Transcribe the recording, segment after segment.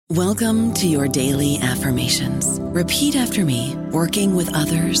Welcome to your daily affirmations. Repeat after me. Working with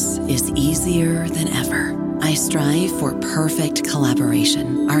others is easier than ever. I strive for perfect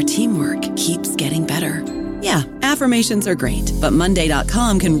collaboration. Our teamwork keeps getting better. Yeah, affirmations are great, but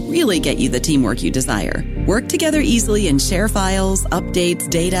Monday.com can really get you the teamwork you desire. Work together easily and share files, updates,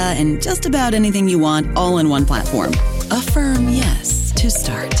 data, and just about anything you want all in one platform. Affirm yes to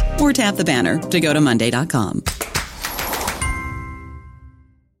start, or tap the banner to go to Monday.com.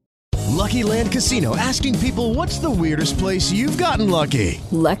 Lucky Land Casino, asking people, what's the weirdest place you've gotten lucky?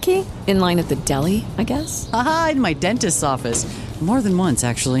 Lucky? In line at the deli, I guess? Aha, in my dentist's office. More than once,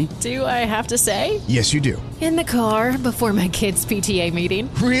 actually. Do I have to say? Yes, you do. In the car before my kids' PTA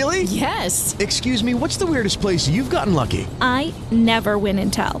meeting. Really? Yes. Excuse me, what's the weirdest place you've gotten lucky? I never win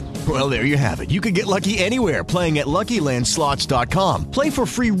and tell. Well, there you have it. You can get lucky anywhere, playing at LuckyLandSlots.com. Play for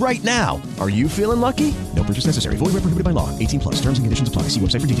free right now. Are you feeling lucky? No purchase necessary. Void where prohibited by law. 18+. Terms and conditions apply. See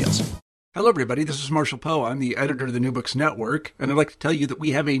website for details. Hello, everybody. This is Marshall Poe. I'm the editor of the New Books Network, and I'd like to tell you that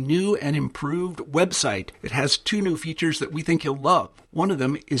we have a new and improved website. It has 2 new features that we think you'll love. One of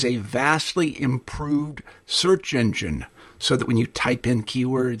them is a vastly improved search engine, so that when you type in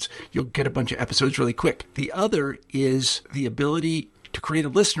keywords, you'll get a bunch of episodes really quick. The other is the ability to create a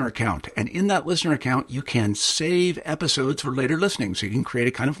listener account. And in that listener account, you can save episodes for later listening. So you can create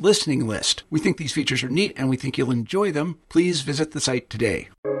a kind of listening list. We think these features are neat, and we think you'll enjoy them. Please visit the site today.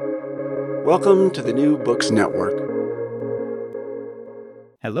 Welcome to the New Books Network.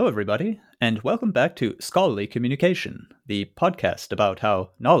 Hello, everybody, and welcome back to Scholarly Communication, the podcast about how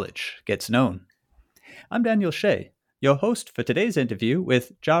knowledge gets known. I'm Daniel Shea, your host for today's interview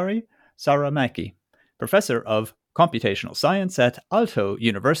with Jari Saramäki, Professor of Computational Science at Aalto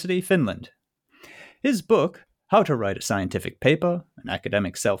University, Finland. His book, How to Write a Scientific Paper, an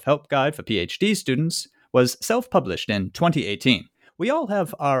academic self-help guide for PhD students, was self-published in 2018. We all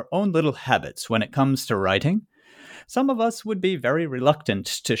have our own little habits when it comes to writing. Some of us would be very reluctant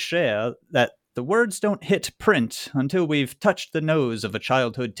to share that the words don't hit print until we've touched the nose of a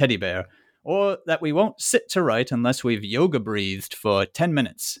childhood teddy bear, or that we won't sit to write unless we've yoga breathed for 10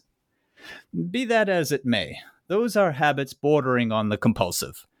 minutes. Be that as it may, those are habits bordering on the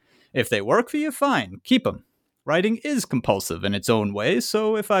compulsive. If they work for you, fine, keep them. Writing is compulsive in its own way,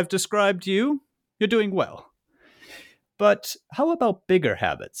 so if I've described you, you're doing well. But how about bigger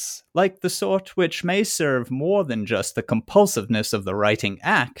habits, like the sort which may serve more than just the compulsiveness of the writing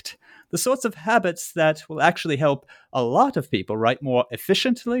act, the sorts of habits that will actually help a lot of people write more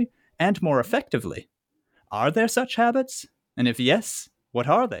efficiently and more effectively? Are there such habits? And if yes, what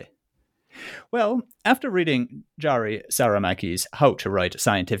are they? Well, after reading Jari Saramäki's How to Write a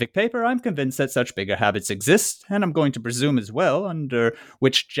Scientific Paper, I'm convinced that such bigger habits exist, and I'm going to presume as well under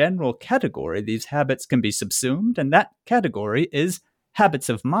which general category these habits can be subsumed, and that category is habits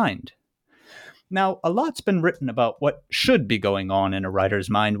of mind. Now, a lot's been written about what should be going on in a writer's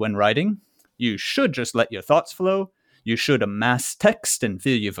mind when writing. You should just let your thoughts flow. You should amass text and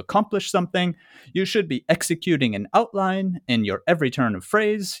feel you've accomplished something. You should be executing an outline in your every turn of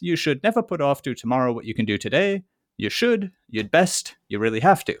phrase. You should never put off to tomorrow what you can do today. You should, you'd best, you really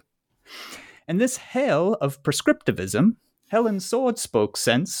have to. And this hail of prescriptivism, Helen Sword spoke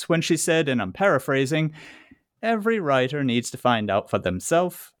sense when she said, and I'm paraphrasing, every writer needs to find out for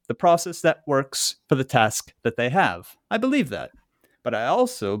themselves the process that works for the task that they have. I believe that. But I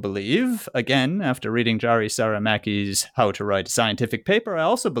also believe, again, after reading Jari Saramäki's How to Write a Scientific Paper, I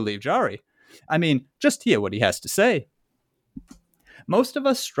also believe Jari. I mean, just hear what he has to say. Most of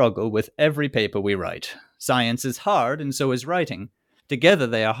us struggle with every paper we write. Science is hard, and so is writing. Together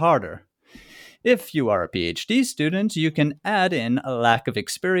they are harder. If you are a PhD student, you can add in a lack of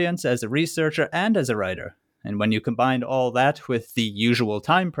experience as a researcher and as a writer. And when you combine all that with the usual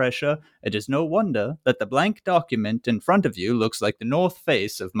time pressure, it is no wonder that the blank document in front of you looks like the north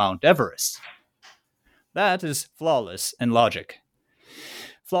face of Mount Everest. That is flawless in logic.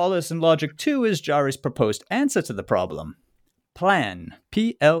 Flawless in logic, too, is Jari's proposed answer to the problem. Plan.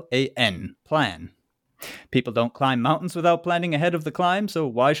 P-L-A-N. Plan. People don't climb mountains without planning ahead of the climb, so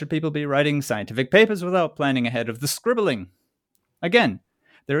why should people be writing scientific papers without planning ahead of the scribbling? Again,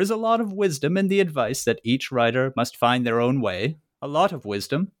 there is a lot of wisdom in the advice that each writer must find their own way, a lot of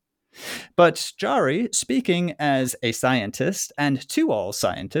wisdom. But Jari, speaking as a scientist and to all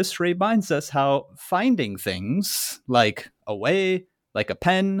scientists, reminds us how finding things, like a way, like a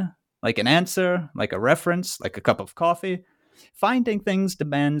pen, like an answer, like a reference, like a cup of coffee, finding things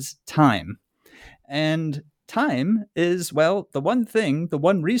demands time. And time is, well, the one thing, the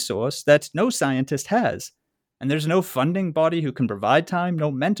one resource that no scientist has. And there's no funding body who can provide time,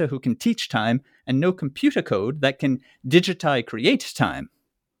 no mentor who can teach time, and no computer code that can digitize create time.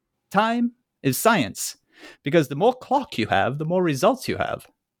 Time is science, because the more clock you have, the more results you have.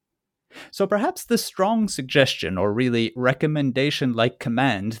 So perhaps the strong suggestion, or really recommendation-like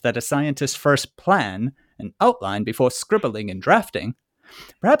command, that a scientist first plan and outline before scribbling and drafting,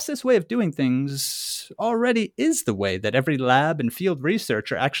 perhaps this way of doing things already is the way that every lab and field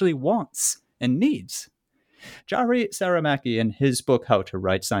researcher actually wants and needs. Jari Saramäki, in his book How to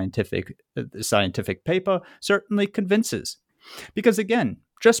Write Scientific Paper, certainly convinces. Because again,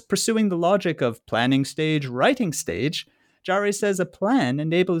 just pursuing the logic of planning stage, writing stage, Jari says a plan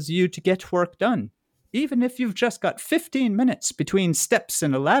enables you to get work done, even if you've just got 15 minutes between steps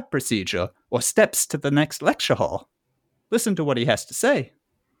in a lab procedure or steps to the next lecture hall. Listen to what he has to say.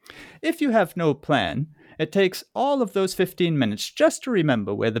 If you have no plan, it takes all of those 15 minutes just to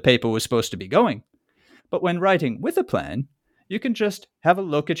remember where the paper was supposed to be going. But when writing with a plan, you can just have a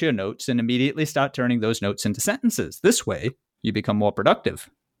look at your notes and immediately start turning those notes into sentences. This way, you become more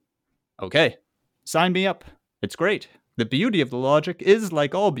productive. Okay, sign me up. It's great. The beauty of the logic is,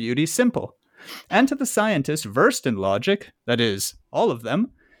 like all beauty, simple. And to the scientist versed in logic, that is, all of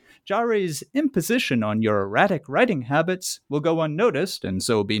them, Jari's imposition on your erratic writing habits will go unnoticed, and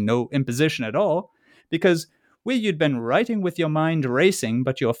so be no imposition at all, because where you'd been writing with your mind racing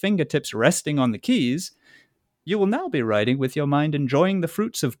but your fingertips resting on the keys, you will now be writing with your mind enjoying the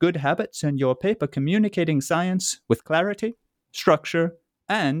fruits of good habits and your paper communicating science with clarity, structure,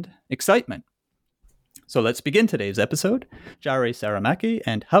 and excitement. So let's begin today's episode. Jari Saramäki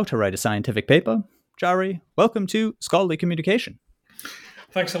and How to Write a Scientific Paper. Jari, welcome to Scholarly Communication.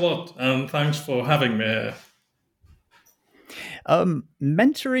 Thanks a lot, and thanks for having me.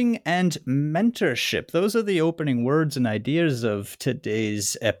 Mentoring and mentorship. Those are the opening words and ideas of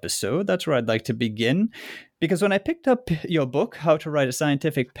today's episode. That's where I'd like to begin. Because when I picked up your book, How to Write a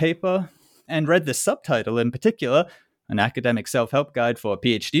Scientific Paper, and read the subtitle in particular, an academic self-help guide for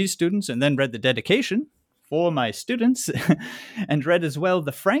PhD students, and then read the dedication for my students, and read as well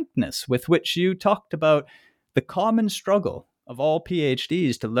the frankness with which you talked about the common struggle of all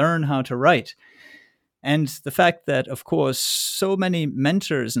PhDs to learn how to write. And the fact that, of course, so many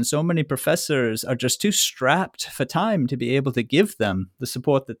mentors and so many professors are just too strapped for time to be able to give them the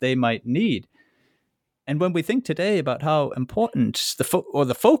support that they might need. And when we think today about how important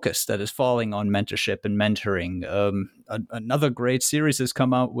the focus that is falling on mentorship and mentoring, another great series has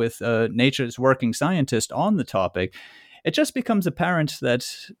come out with Nature's Working Scientist on the topic. It just becomes apparent that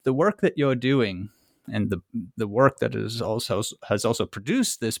the work that you're doing and the work that has also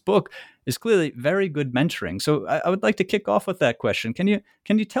produced this book is clearly very good mentoring. So I would like to kick off with that question. Can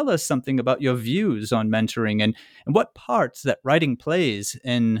you tell us something about your views on mentoring and what parts that writing plays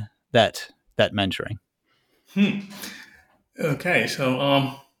in that mentoring? Okay, so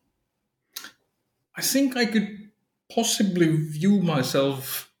I think I could possibly view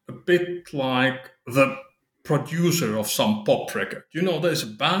myself a bit like the producer of some pop record. You know, there's a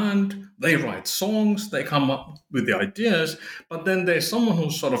band, they write songs, they come up with the ideas, but then there's someone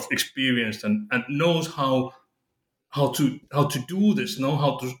who's sort of experienced and knows how to do this,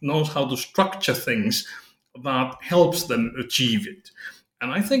 knows how to structure things that helps them achieve it. And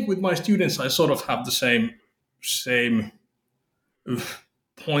I think with my students, I sort of have the same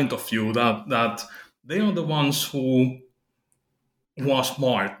point of view that they are the ones who are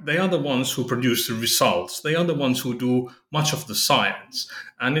smart. They are the ones who produce the results. They are the ones who do much of the science.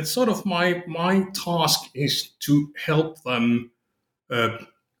 And it's sort of my task is to help them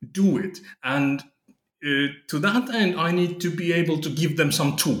do it. And to that end, I need to be able to give them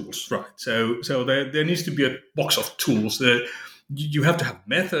some tools, right? So there needs to be a box of tools. You have to have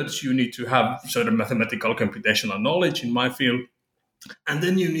methods. You need to have certain mathematical computational knowledge in my field. And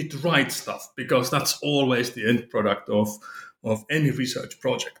then you need to write stuff, because that's always the end product of any research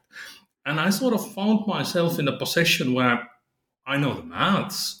project. And I sort of found myself in a position where I know the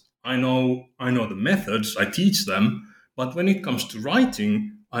maths, I know the methods, I teach them, but when it comes to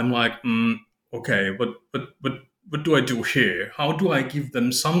writing, I'm like, okay, but what do I do here? How do I give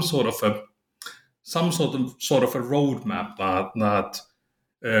them some sort of a roadmap that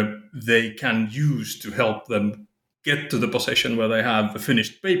they can use to help them get to the position where they have a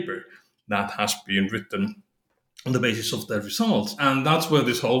finished paper that has been written on the basis of their results? And that's where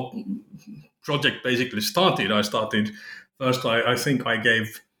this whole project basically started. I started first, I think I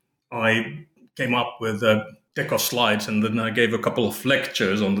came up with a deck of slides, and then I gave a couple of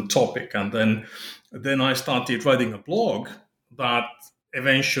lectures on the topic. And then I started writing a blog that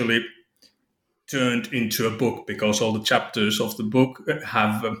eventually turned into a book, because all the chapters of the book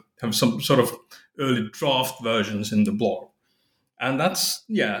have some sort of early draft versions in the blog. And that's,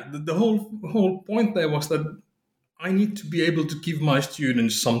 the whole point there was that I need to be able to give my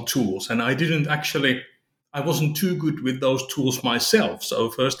students some tools, and I wasn't too good with those tools myself. So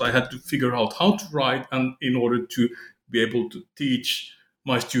first I had to figure out how to write, and in order to be able to teach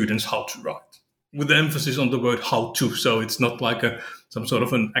my students how to write, with the emphasis on the word how to. So it's not like some sort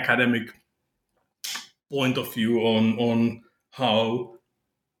of an academic point of view on how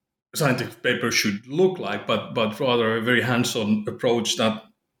scientific papers should look like, but rather a very hands-on approach that,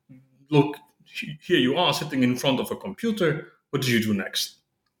 look, here you are sitting in front of a computer. What do you do next?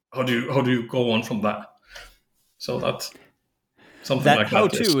 How do you go on from that? So that's something that like that. How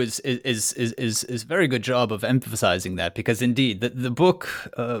to is very good job of emphasizing that, because indeed the book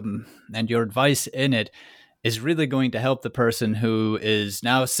and your advice in it is really going to help the person who is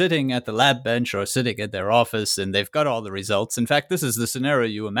now sitting at the lab bench or sitting at their office and they've got all the results. In fact, this is the scenario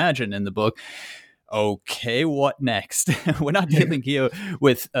you imagine in the book. Okay, what next? We're not dealing here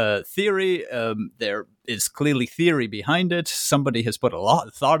with theory. There is clearly theory behind it. Somebody has put a lot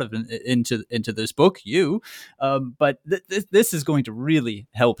of thought into this book, but this is going to really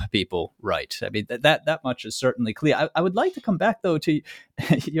help people write. I mean, that much is certainly clear. I would like to come back, though, to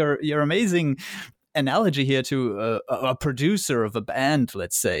your amazing analogy here to a producer of a band,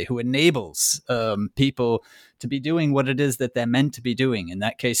 let's say, who enables people to be doing what it is that they're meant to be doing. In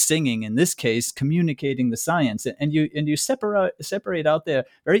that case, singing. In this case, communicating the science. And you separate out there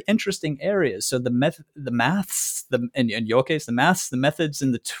very interesting areas. So the maths, in your case, the maths, the methods,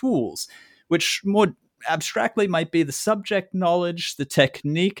 and the tools, which more abstractly might be the subject knowledge, the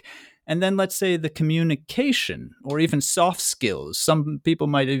technique, and then let's say the communication or even soft skills. Some people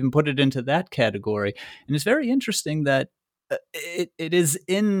might even put it into that category. And it's very interesting that it is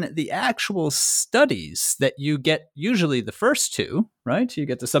in the actual studies that you get usually the first two, right? You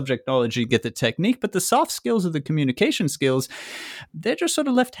get the subject knowledge, you get the technique, but the soft skills or the communication skills, they're just sort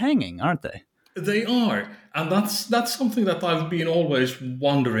of left hanging, aren't they? They are. And that's something that I've been always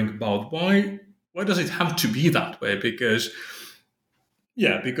wondering about. Why does it have to be that way? Because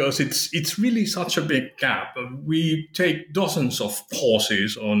it's really such a big gap. We take dozens of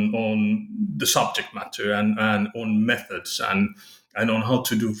courses on the subject matter and on methods and on how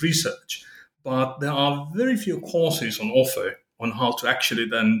to do research. But there are very few courses on offer on how to actually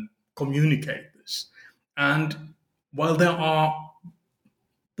then communicate this. And while there are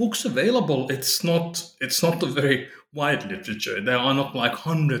books available, it's not a very wide literature. There are not like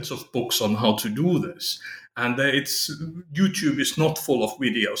hundreds of books on how to do this. And YouTube is not full of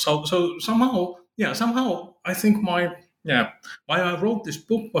videos. So somehow I think why I wrote this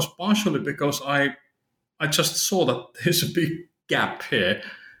book was partially because I just saw that there's a big gap here.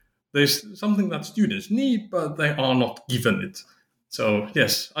 There's something that students need, but they are not given it. So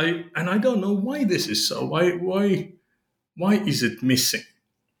yes, I don't know why this is so. Why is it missing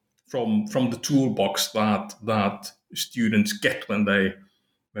from the toolbox that students get when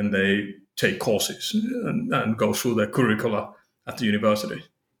they take courses and go through their curricula at the university?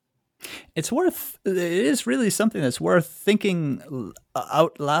 It is really something that's worth thinking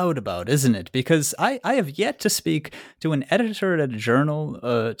out loud about, isn't it? Because I have yet to speak to an editor at a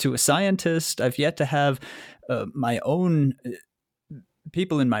journal, to a scientist. I've yet to have my own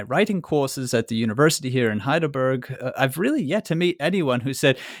people in my writing courses at the university here in Heidelberg. I've really yet to meet anyone who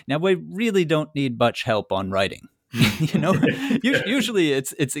said, now we really don't need much help on writing. Usually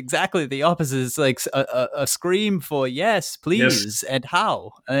it's exactly the opposite. It's like a scream for yes, please, yes, and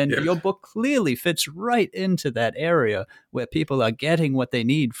how. And your book clearly fits right into that area where people are getting what they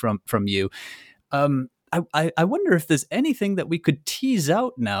need from you. I wonder if there's anything that we could tease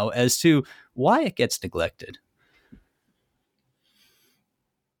out now as to why it gets neglected.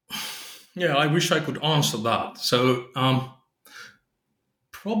 Yeah, I wish I could answer that. So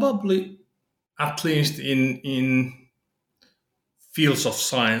probably, at least in fields of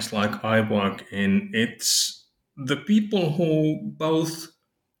science like I work in, it's the people who both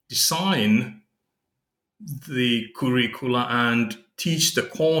design the curricula and teach the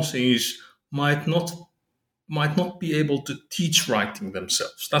courses might not be able to teach writing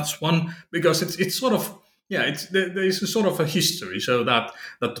themselves. That's one, because it's sort of, there is a sort of a history, so that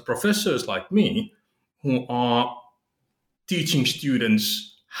the professors like me who are teaching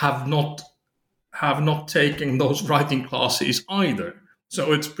students have not taken those writing classes either.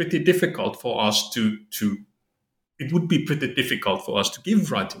 So it's pretty difficult for us it would be pretty difficult for us to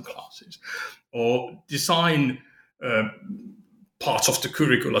give writing classes or design parts of the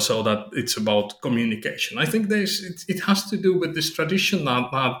curricula so that it's about communication. I think it has to do with this tradition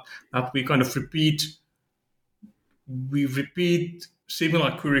that we kind of repeat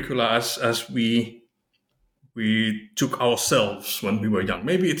similar curricula as we we took ourselves when we were young.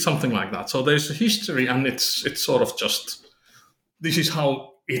 Maybe it's something like that. So there's a history, and it's sort of just, this is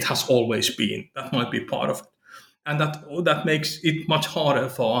how it has always been. That might be part of it. And that makes it much harder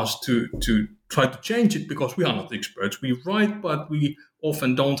for us to try to change it, because we are not experts. We write, but we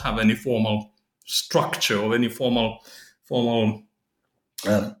often don't have any formal structure or any formal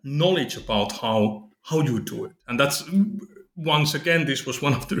knowledge about how you do it. And that's, once again, this was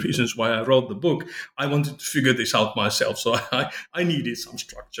one of the reasons why I wrote the book. I wanted to figure this out myself. So I needed some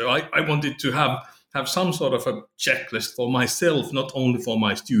structure. I wanted to have some sort of a checklist for myself, not only for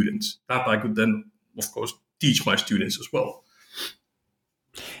my students, that I could then, of course, teach my students as well.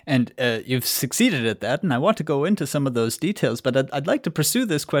 And you've succeeded at that, and I want to go into some of those details, but I'd like to pursue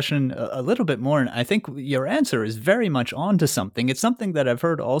this question a little bit more, and I think your answer is very much onto something. It's something that I've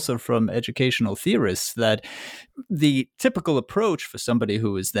heard also from educational theorists, that the typical approach for somebody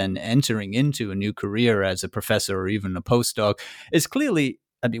who is then entering into a new career as a professor or even a postdoc is clearly,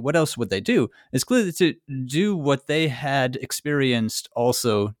 I mean, what else would they do? It's clearly to do what they had experienced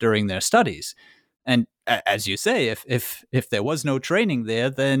also during their studies. And as you say, if there was no training there,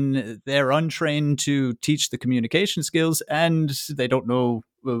 then they're untrained to teach the communication skills, and they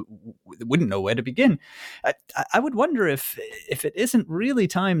wouldn't know where to begin. I would wonder if it isn't really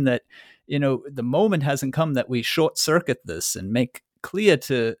time that, the moment hasn't come that we short circuit this and make clear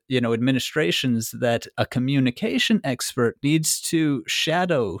to, administrations that a communication expert needs to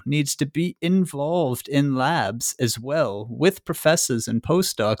be involved in labs as well with professors and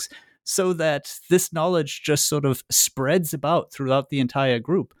postdocs, so that this knowledge just sort of spreads about throughout the entire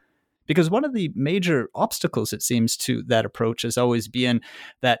group. Because one of the major obstacles, it seems, to that approach has always been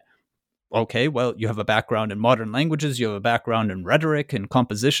that, okay, well, you have a background in modern languages, you have a background in rhetoric and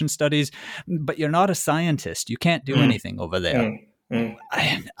composition studies, but you're not a scientist. You can't do anything over there.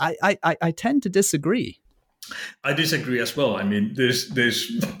 I tend to disagree. I disagree as well. I mean, there's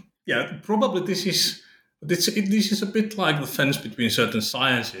probably this is a bit like the fence between certain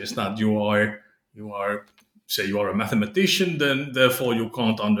sciences, that you are a mathematician, then therefore you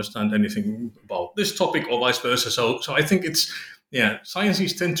can't understand anything about this topic, or vice versa. So I think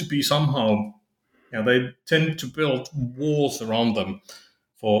sciences tend to be somehow, they tend to build walls around them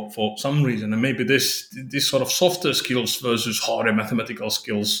for some reason, and maybe this sort of softer skills versus harder mathematical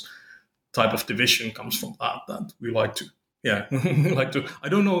skills type of division comes from that we like to I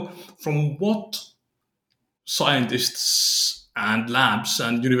don't know from what scientists and labs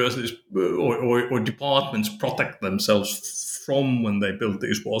and universities or departments protect themselves from when they build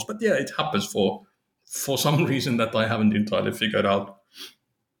these walls. But it happens for some reason that I haven't entirely figured out.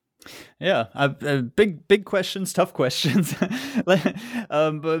 Yeah, big questions, tough questions,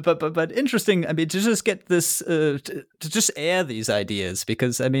 but interesting. I mean, to just get this, to just air these ideas,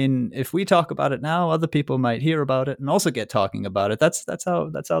 because I mean, if we talk about it now, other people might hear about it and also get talking about it. That's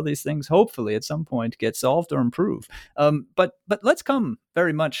how these things hopefully at some point get solved or improve. But let's come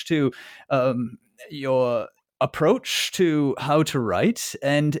very much to your approach to how to write,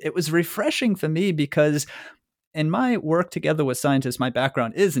 and it was refreshing for me because in my work together with scientists, my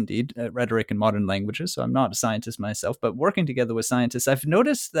background is indeed rhetoric and modern languages, so I'm not a scientist myself, but working together with scientists, I've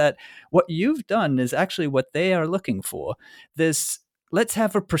noticed that what you've done is actually what they are looking for. This, let's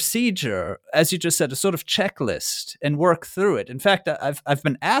have a procedure, as you just said, a sort of checklist, and work through it. In fact, I've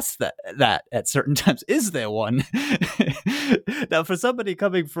been asked that at certain times. Is there one? Now, for somebody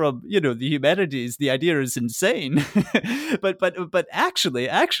coming from the humanities, the idea is insane, but actually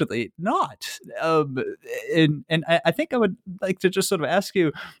not. And I think I would like to just sort of ask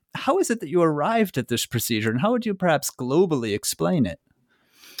you, how is it that you arrived at this procedure, and how would you perhaps globally explain it?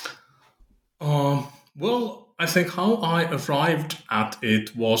 Well, I think how I arrived at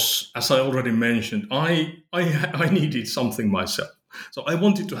it was, as I already mentioned, I needed something myself. So I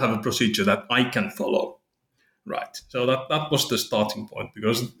wanted to have a procedure that I can follow. Right. So that was the starting point,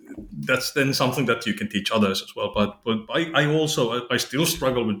 because that's then something that you can teach others as well. But I still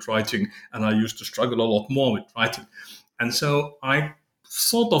struggle with writing, and I used to struggle a lot more with writing. And so I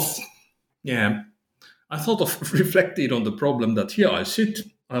sort of reflected on the problem that here I sit,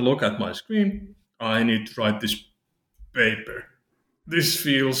 I look at my screen, I need to write this paper. This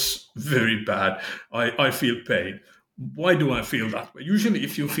feels very bad. I feel pain. Why do I feel that way? Usually,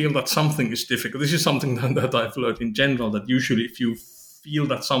 if you feel that something is difficult, this is something that I've learned in general, that usually if you feel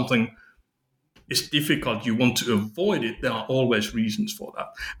that something is difficult, you want to avoid it, there are always reasons for that.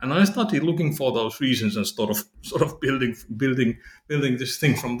 And I started looking for those reasons and sort of building this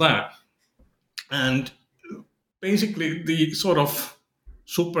thing from there. And basically, the sort of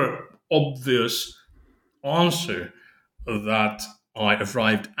super obvious answer that I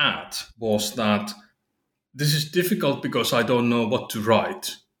arrived at was that this is difficult because I don't know what to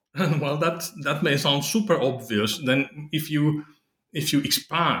write. And well, that may sound super obvious. Then if you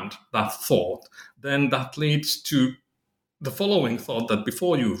expand that thought, then that leads to the following thought, that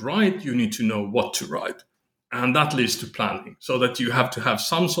before you write, you need to know what to write. And that leads to planning, so that you have to have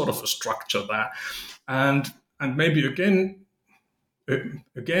some sort of a structure there. And maybe again,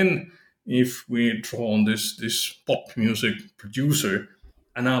 if we draw on this pop music producer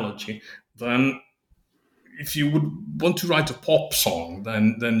analogy, then if you would want to write a pop song,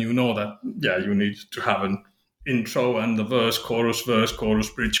 then you know that, you need to have an intro and the verse, chorus,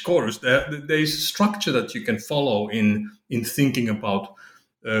 bridge, chorus. There's a structure that you can follow in thinking about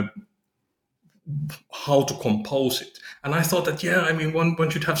how to compose it. And I thought that, one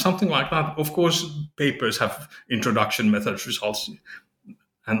should have something like that. Of course, papers have introduction, methods, results,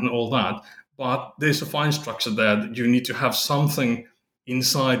 and all that. But there's a fine structure there that you need to have something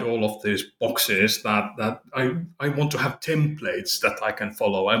inside all of these boxes that I want to have templates that I can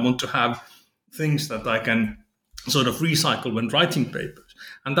follow. I want to have things that I can sort of recycle when writing papers.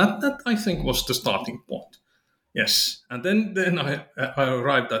 And that I think was the starting point. Yes. And then I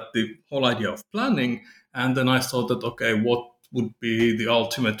arrived at the whole idea of planning. And then I thought that, okay, what would be the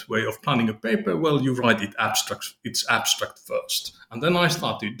ultimate way of planning a paper? Well, you write it abstract. It's abstract first. And then I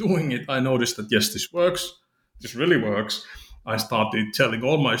started doing it. I noticed that, yes, this works. This really works. I started telling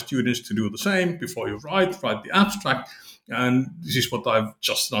all my students to do the same. Before you write the abstract. And this is what I've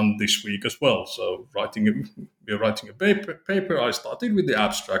just done this week as well. So we're writing a paper. I started with the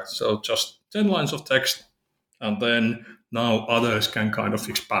abstract. So just 10 lines of text. And then now others can kind of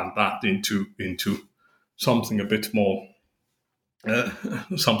expand that into something a bit more, that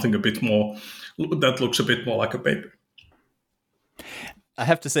looks a bit more like a paper. I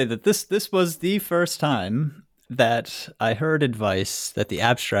have to say that this was the first time that I heard advice that the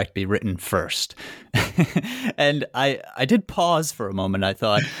abstract be written first. And I did pause for a moment. I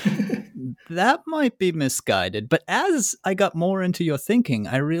thought, that might be misguided. But as I got more into your thinking,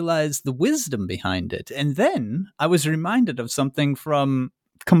 I realized the wisdom behind it. And then I was reminded of something from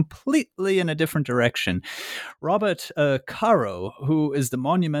completely in a different direction. Robert Caro, who is the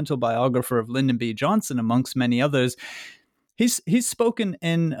monumental biographer of Lyndon B. Johnson, amongst many others, he's spoken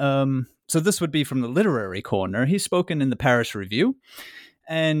in... so this would be from the literary corner. He's spoken in the Paris Review.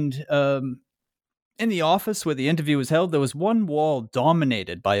 And in the office where the interview was held, there was one wall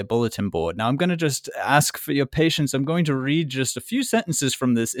dominated by a bulletin board. Now, I'm going to just ask for your patience. I'm going to read just a few sentences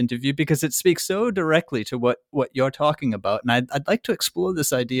from this interview because it speaks so directly to what you're talking about. And I'd like to explore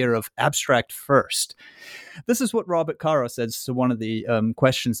this idea of abstract first. This is what Robert Caro says to one of the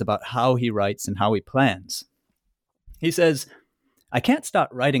questions about how he writes and how he plans. He says, "I can't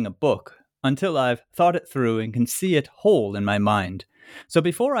start writing a book until I've thought it through and can see it whole in my mind. So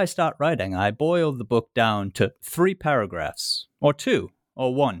before I start writing, I boil the book down to 3 paragraphs, or 2,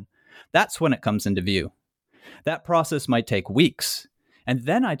 or 1. That's when it comes into view. That process might take weeks, and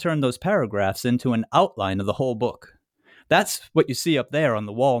then I turn those paragraphs into an outline of the whole book. That's what you see up there on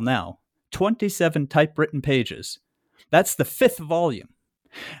the wall now, 27 typewritten pages. That's the 5th volume.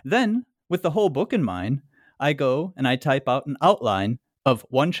 Then, with the whole book in mind, I go and I type out an outline of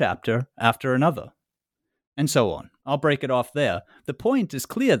one chapter after another, and so on. I'll break it off there. The point is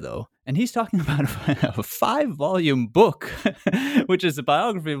clear, though, and he's talking about a 5-volume book, which is a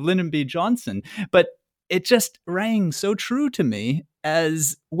biography of Lyndon B. Johnson, but it just rang so true to me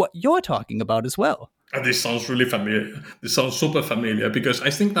as what you're talking about as well. And this sounds really familiar. This sounds super familiar, because I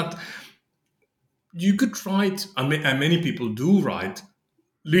think that you could write, and many people do write,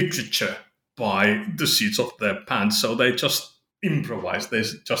 literature by the seats of their pants, so they just improvise, they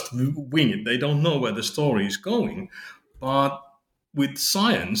just wing it. They don't know where the story is going. But with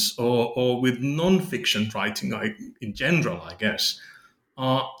science or with non-fiction writing in general, I guess,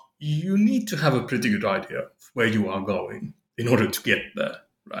 you need to have a pretty good idea of where you are going in order to get there,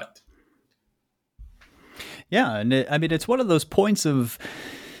 right? Yeah, and it's one of those points of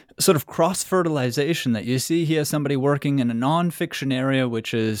sort of cross-fertilization that you see here, somebody working in a non-fiction area,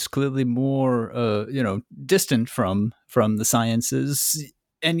 which is clearly more, distant from the sciences,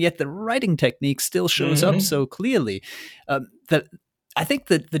 and yet the writing technique still shows up so clearly that I think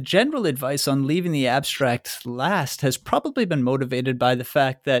that the general advice on leaving the abstract last has probably been motivated by the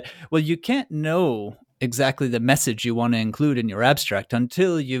fact that, well, you can't know exactly the message you want to include in your abstract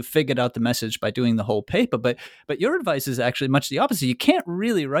until you've figured out the message by doing the whole paper. But your advice is actually much the opposite. You can't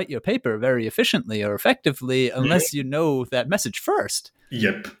really write your paper very efficiently or effectively unless you know that message first.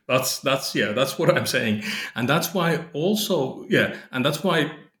 Yep, that's what I'm saying. And that's why that's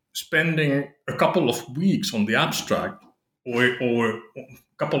why spending a couple of weeks on the abstract or a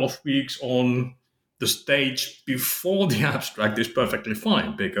couple of weeks on the stage before the abstract is perfectly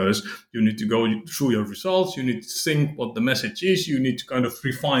fine, because you need to go through your results, you need to think what the message is, you need to kind of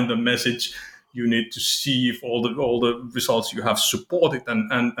refine the message, you need to see if all the results you have support it,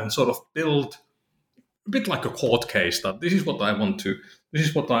 and sort of build a bit like a court case, that this is what I want to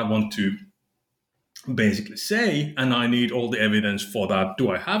basically say, and I need all the evidence for that.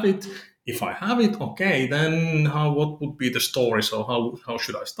 Do I have it? If I have it, okay, then what would be the story? So how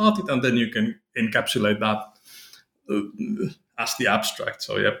should I start it? And then you can encapsulate that as the abstract.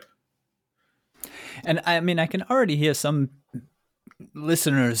 So, yep. And I mean, I can already hear some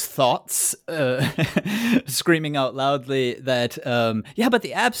listeners' thoughts screaming out loudly that, but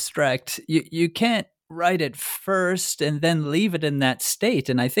the abstract, you can't write it first and then leave it in that state.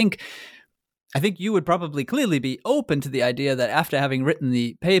 And I think you would probably clearly be open to the idea that after having written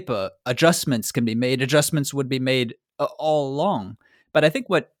the paper, adjustments can be made. Adjustments would be made all along. But I think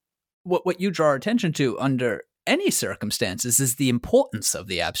what you draw attention to under any circumstances is the importance of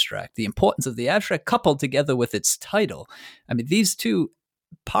the abstract. The importance of the abstract coupled together with its title. I mean, these two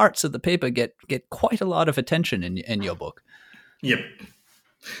parts of the paper get quite a lot of attention in your book. Yep.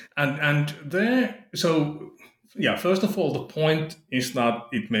 And there, so... yeah, first of all, the point is that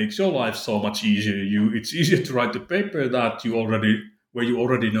it makes your life so much easier. It's easier to write the paper where you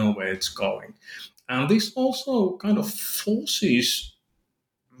already know where it's going. And this also kind of forces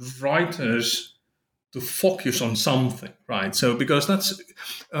writers to focus on something, right? So because that's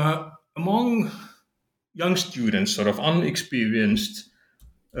among young students, sort of unexperienced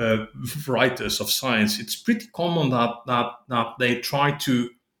writers of science, it's pretty common that they try to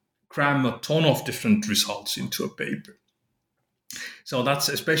cram a ton of different results into a paper. So that's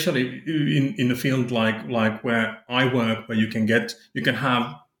especially in a field like where I work, where you can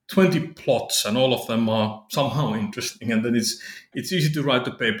have 20 plots and all of them are somehow interesting, and then it's easy to write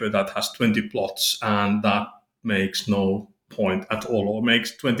a paper that has 20 plots and that makes no point at all, or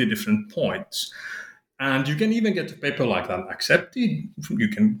makes 20 different points. And you can even get a paper like that accepted. You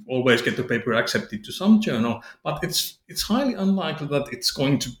can always get a paper accepted to some journal, but it's highly unlikely that it's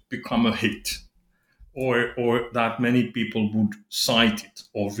going to become a hit, or that many people would cite it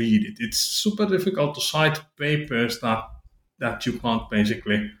or read it. It's super difficult to cite papers that you can't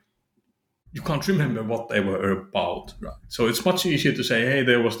remember what they were about, right? So it's much easier to say, hey,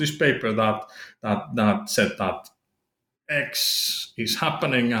 there was this paper that said that X is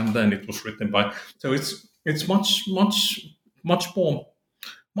happening, and then it was written by. So it's much more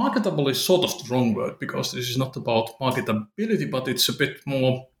marketable is sort of the wrong word, because this is not about marketability, but it's a bit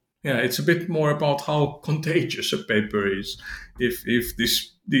more. Yeah, it's a bit more about how contagious a paper is. If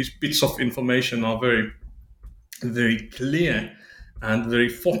these bits of information are very, very clear and very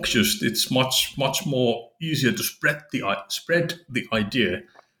focused, it's much more easier to spread the idea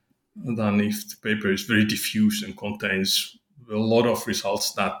than if the paper is very diffuse and contains a lot of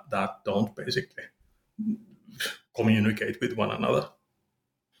results that don't basically communicate with one another.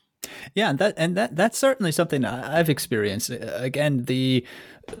 Yeah, that's certainly something I've experienced. Again,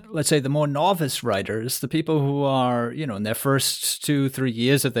 let's say the more novice writers, the people who are, in their first 2-3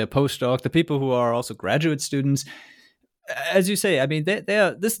 years of their postdoc, the people who are also graduate students, as you say, I mean,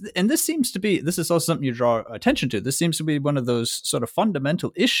 this is also something you draw attention to. This seems to be one of those sort of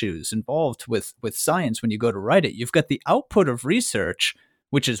fundamental issues involved with science when you go to write it. You've got the output of research,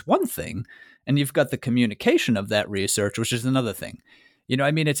 which is one thing, and you've got the communication of that research, which is another thing.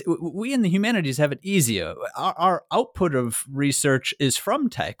 I mean, we in the humanities have it easier. Our output of research is from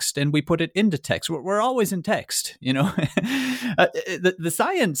text, and we put it into text. We're always in text, The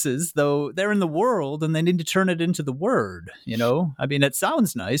sciences, though, they're in the world, and they need to turn it into the word, I mean, it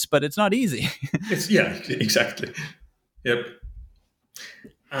sounds nice, but it's not easy. Yeah, exactly. Yep.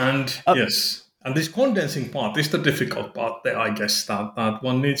 And yes, and this condensing part is the difficult part there, I guess, that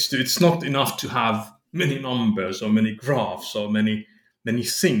one needs to. It's not enough to have many numbers or many graphs or many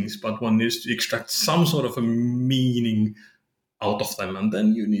things, but one needs to extract some sort of a meaning out of them, and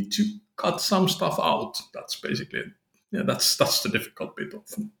then you need to cut some stuff out. That's basically it. Yeah, that's the difficult bit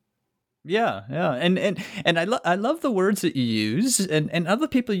often. Yeah, and I love the words that you use, and other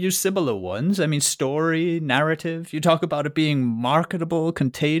people use similar ones. I mean, story, narrative. You talk about it being marketable,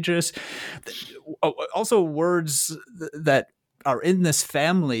 contagious. Also, words that are in this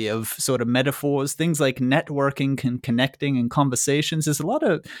family of sort of metaphors, things like networking and connecting and conversations. There's a lot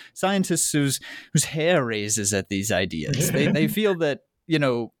of scientists whose hair raises at these ideas. They feel that,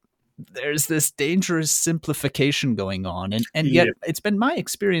 there's this dangerous simplification going on. And yet it's been my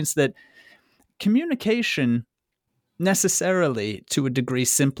experience that communication necessarily to a degree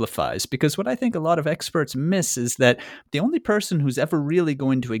simplifies, because what I think a lot of experts miss is that the only person who's ever really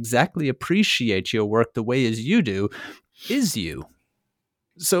going to exactly appreciate your work the way as you do is you.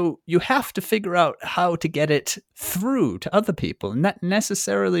 So you have to figure out how to get it through to other people, and that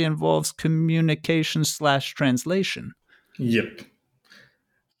necessarily involves communication/translation. Yep.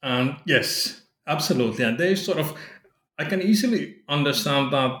 Yes, absolutely. And they sort of, I can easily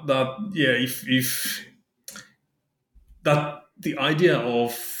understand that if that the idea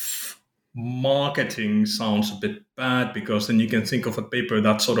of marketing sounds a bit bad, because then you can think of a paper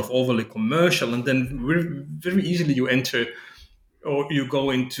that's sort of overly commercial, and then very easily you enter or you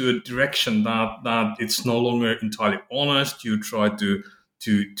go into a direction that it's no longer entirely honest. You try to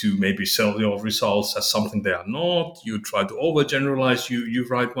maybe sell your results as something they are not. You try to overgeneralize. You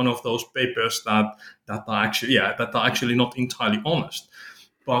write one of those papers that are actually not entirely honest.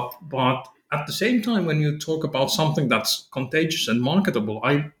 But at the same time, when you talk about something that's contagious and marketable,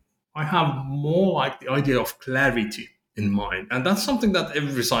 I have more like the idea of clarity in mind, and that's something that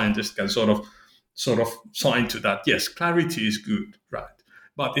every scientist can sort of sign to. That yes, clarity is good, right?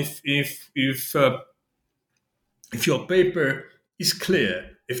 But if your paper is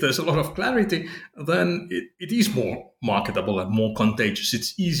clear, if there's a lot of clarity, then it is more marketable and more contagious.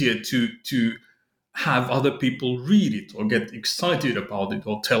 It's easier to have other people read it or get excited about it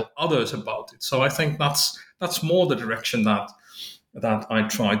or tell others about it. So I think that's more the direction that I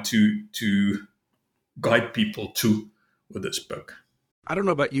try to guide people to with this book. I don't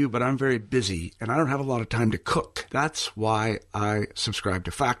know about you, but I'm very busy and I don't have a lot of time to cook. That's why I subscribe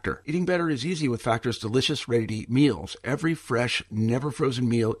to Factor. Eating better is easy with Factor's delicious, ready-to-eat meals. Every fresh, never frozen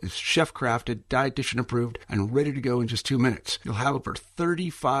meal is chef-crafted, dietitian approved, and ready to go in just 2 minutes. You'll have over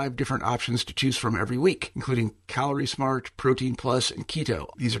 35 different options to choose from every week, including Calorie Smart, Protein Plus, and Keto.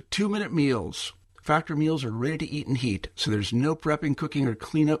 These are 2-minute meals. Factor meals are ready to eat and heat, so there's no prepping, cooking, or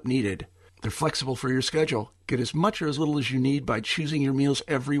cleanup needed. They're flexible for your schedule. Get as much or as little as you need by choosing your meals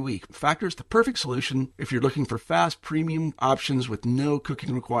every week. Factor is the perfect solution if you're looking for fast, premium options with no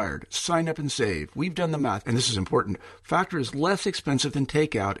cooking required. Sign up and save. We've done the math, and this is important. Factor is less expensive than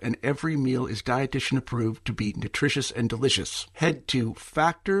takeout, and every meal is dietitian approved to be nutritious and delicious. Head to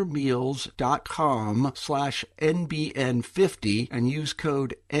factormeals.com/NBN50 and use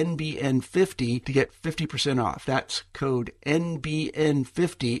code NBN50 to get 50% off. That's code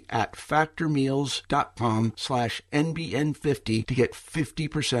NBN50 at factormeals.com/NBN50 to get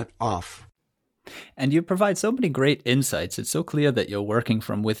 50% off. And you provide so many great insights. It's so clear that you're working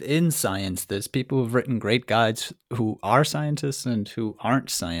from within science. There's people who've written great guides who are scientists and who aren't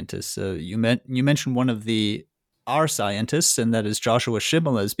scientists. You mentioned one of the are scientists, and that is Joshua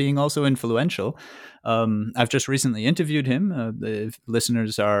Schimmel, as being also influential. I've just recently interviewed him. The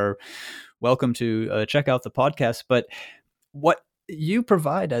listeners are welcome to check out the podcast. But what you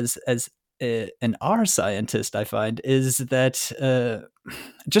provide as an R scientist, I find, is that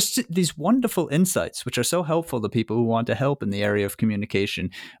just these wonderful insights, which are so helpful to people who want to help in the area of communication,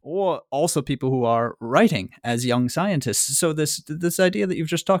 or also people who are writing as young scientists. So this idea that you've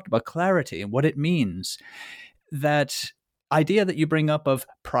just talked about, clarity and what it means, that idea that you bring up of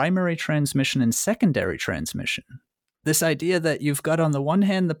primary transmission and secondary transmission, this idea that you've got on the one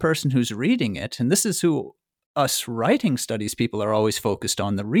hand the person who's reading it, and this is who us writing studies people are always focused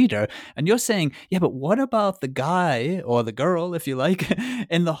on, the reader, and you're saying, yeah, but what about the guy or the girl, if you like,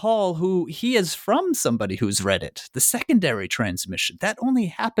 in the hall who hears from somebody who's read it? The secondary transmission, that only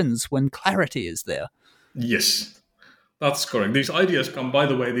happens when clarity is there. Yes, that's correct. These ideas come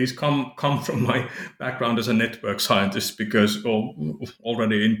from my background as a network scientist, because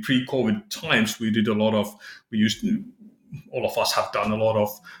already in pre-COVID times all of us have done a lot of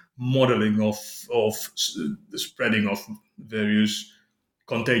modeling of the spreading of various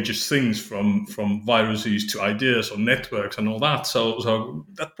contagious things from viruses to ideas or networks and all that. So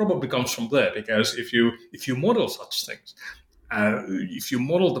that probably comes from there, because if you model such things, if you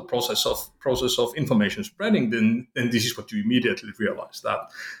model the process of information spreading, then this is what you immediately realize,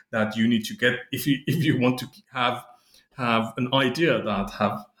 that you need to get, if you want to have an idea that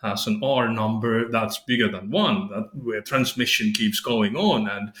has an R number that's bigger than 1, where transmission keeps going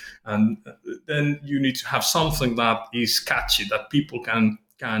on, and then you need to have something that is catchy, that people can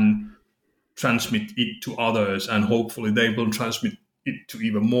transmit it to others, and hopefully they will transmit it to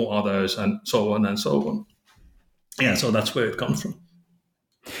even more others, and so on and so on. Yeah, so that's where it comes from.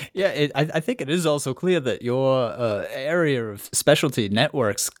 Yeah, I think it is also clear that your area of specialty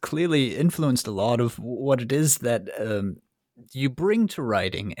networks clearly influenced a lot of what it is that you bring to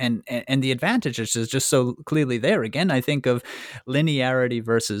writing, and the advantages is just so clearly there. Again, I think of linearity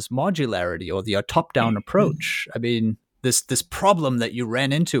versus modularity, or the top-down approach. I mean, this problem that you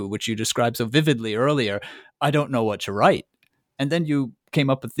ran into, which you described so vividly earlier, I don't know what to write. And then you came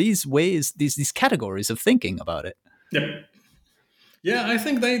up with these ways, these categories of thinking about it. Yep. Yeah, I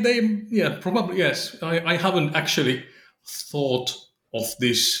think they probably, yes. I haven't actually thought of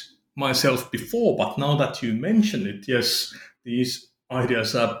this myself before, but now that you mention it, yes, these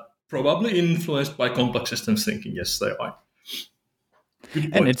ideas are probably influenced by complex systems thinking. Yes, they are.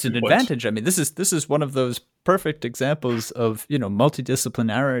 And it's an advantage. I mean, this is one of those perfect examples of,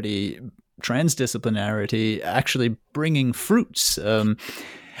 multidisciplinarity, transdisciplinarity actually bringing fruits.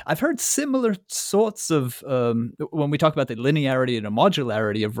 I've heard similar sorts of, when we talk about the linearity and the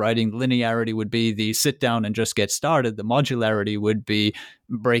modularity of writing, linearity would be the sit down and just get started. The modularity would be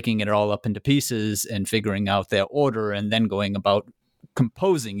breaking it all up into pieces and figuring out their order and then going about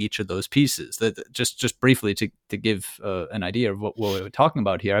composing each of those pieces. Just briefly to give an idea of what we're talking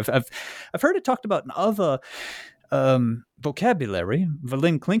about here. I've heard it talked about in other vocabulary.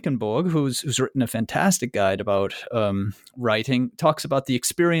 Verlyn Klinkenborg, who's written a fantastic guide about writing, talks about the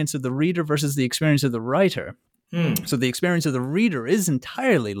experience of the reader versus the experience of the writer. So the experience of the reader is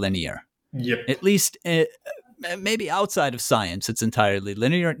entirely linear. Yep. At least maybe outside of science, it's entirely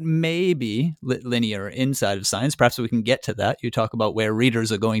linear. Maybe linear inside of science. Perhaps we can get to that. You talk about where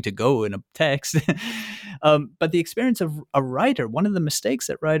readers are going to go in a text. But the experience of a writer, one of the mistakes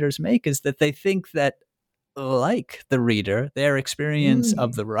that writers make is that they think that, like the reader, their experience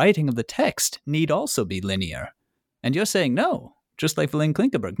of the writing of the text need also be linear. And you're saying no, just like Verlyn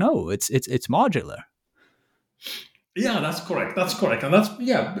Klinkenborg, no, it's modular. Yeah, that's correct. And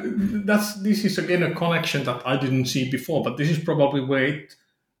this is again a connection that I didn't see before, but this is probably where it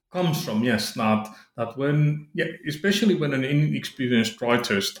comes from. Yes, that when, especially when an inexperienced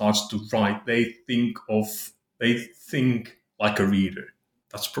writer starts to write, they think like a reader.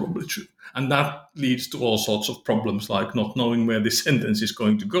 That's probably true. And that leads to all sorts of problems, like not knowing where this sentence is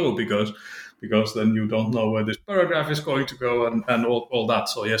going to go, because then you don't know where this paragraph is going to go and all that.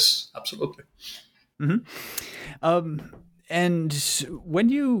 So yes, absolutely. Mm-hmm. And when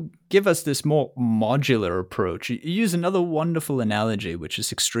you give us this more modular approach, you use another wonderful analogy, which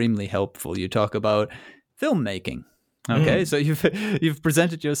is extremely helpful. You talk about filmmaking. Okay, so you've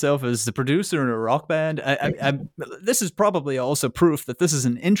presented yourself as the producer in a rock band. This is probably also proof that this is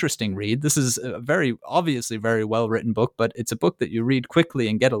an interesting read. This is a obviously very well-written book, but it's a book that you read quickly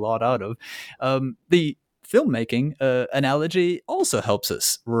and get a lot out of. The filmmaking analogy also helps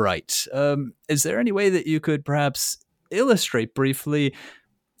us write. Is there any way that you could perhaps illustrate briefly,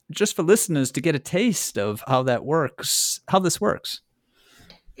 just for listeners to get a taste of how this works?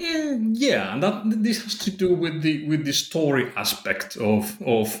 Yeah, and this has to do with the story aspect of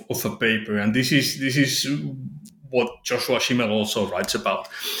a paper, and this is what Joshua Schimmel also writes about.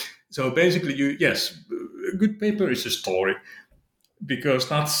 So basically, a good paper is a story,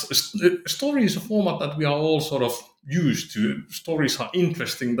 because a story is a format that we are all sort of used to. Stories are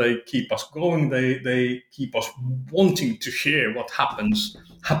interesting; they keep us going. They keep us wanting to hear what happens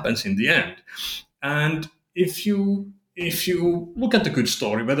in the end. And if you look at a good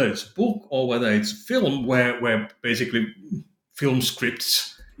story, whether it's a book or whether it's a film, where basically film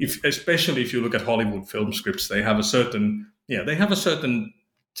scripts, especially if you look at Hollywood film scripts, they have a certain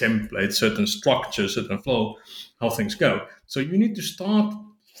template, certain structure, certain flow, how things go. So you need to start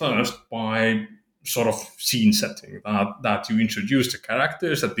first by sort of scene setting, that you introduce the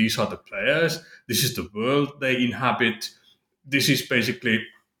characters, that these are the players, this is the world they inhabit, this is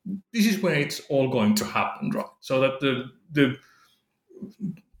where it's all going to happen, right? So that the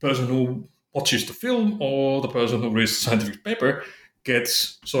person who watches the film or the person who reads the scientific paper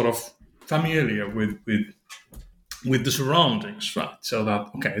gets sort of familiar with the surroundings, right? So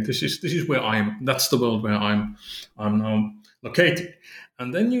that, okay, this is where that's the world where I'm now located.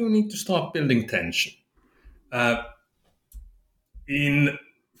 And then you need to start building tension. In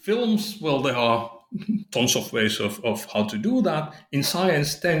films, well, there are tons of ways of how to do that. In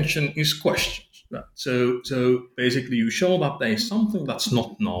science, tension is questions. Right? So basically, you show that there is something that's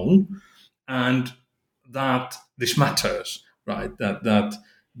not known, and that this matters, right? That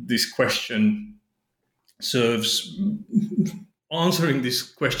this question answering this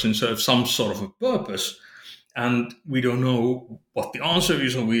question serves some sort of a purpose, and we don't know what the answer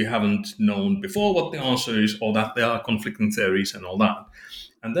is, or we haven't known before what the answer is, or that there are conflicting theories and all that.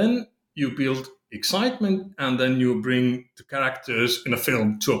 And then you build excitement, and then you bring the characters in a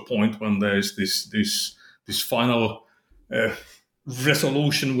film to a point when there's this final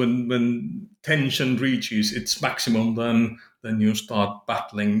resolution, when tension reaches its maximum, then you start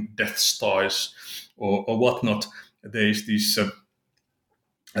battling Death Stars or whatnot. There is this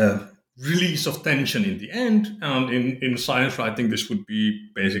release of tension in the end, and in science writing, this would be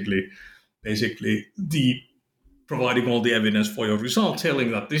basically the providing all the evidence for your result,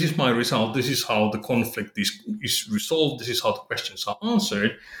 telling that this is my result, this is how the conflict is resolved, this is how the questions are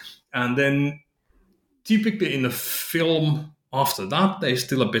answered. And then typically in a film after that, there's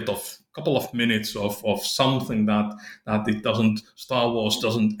still a couple of minutes of something that it doesn't, Star Wars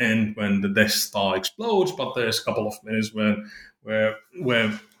doesn't end when the Death Star explodes, but there's a couple of minutes where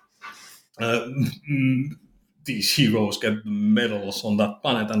these heroes get medals on that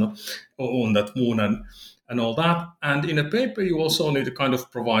planet and on that moon and all that. And in a paper, you also need to kind of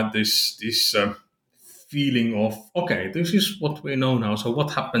provide this feeling of, okay, this is what we know now. So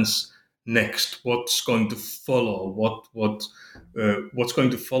what happens next? What's going to follow? What's going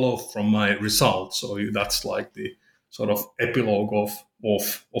to follow from my results? So that's like the sort of epilogue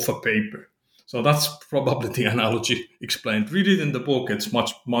of a paper. So that's probably the analogy explained. Read it in the book; it's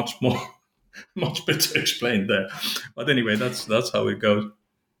much better explained there. But anyway, that's how it goes.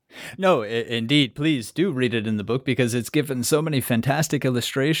 No, indeed. Please do read it in the book, because it's given so many fantastic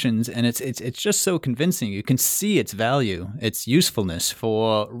illustrations, and it's just so convincing. You can see its value, its usefulness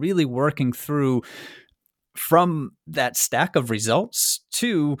for really working through from that stack of results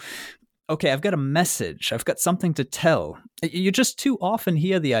to, okay, I've got a message, I've got something to tell. You just too often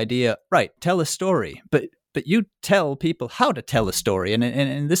hear the idea, right, tell a story, but you tell people how to tell a story.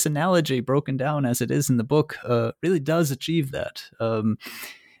 And this analogy, broken down as it is in the book, really does achieve that.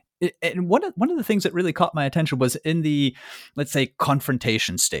 And one of the things that really caught my attention was in the, let's say,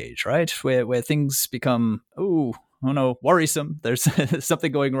 confrontation stage, right? Where things become, oh no, worrisome. There's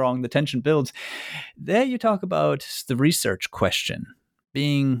something going wrong. The tension builds. There you talk about the research question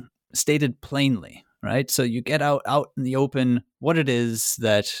being stated plainly, right? So you get out in the open what it is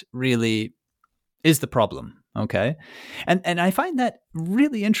that really is the problem. Okay. And I find that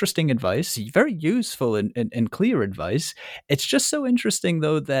really interesting advice, very useful and clear advice. It's just so interesting,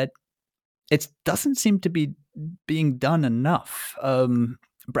 though, that it doesn't seem to be being done enough.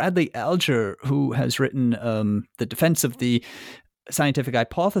 Bradley Alger, who has written The Defense of the Scientific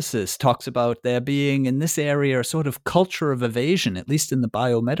Hypothesis, talks about there being in this area a sort of culture of evasion, at least in the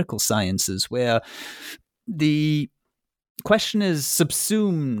biomedical sciences, where the question is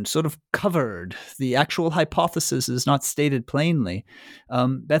subsumed, sort of covered. The actual hypothesis is not stated plainly.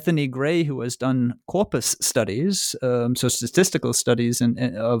 Bethany Gray, who has done corpus studies, so statistical studies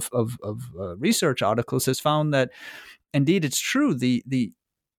of research articles, has found that indeed it's true. The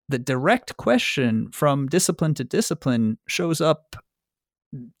direct question from discipline to discipline shows up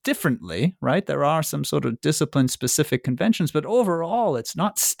differently, right? There are some sort of discipline-specific conventions, but overall, it's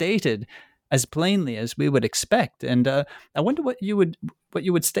not stated as plainly as we would expect. And I wonder what you would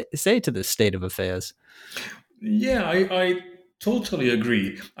say to this state of affairs. Yeah, I totally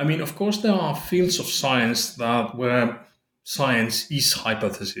agree. I mean, of course, there are fields of science where science is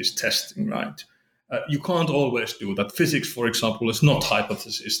hypothesis testing, right? You can't always do that. Physics, for example, is not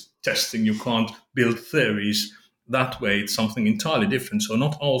hypothesis testing. You can't build theories that way. It's something entirely different. So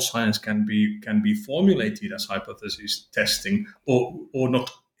not all science can be formulated as hypothesis testing, or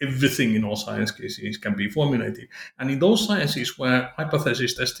not everything in all science cases can be formulated. And in those sciences where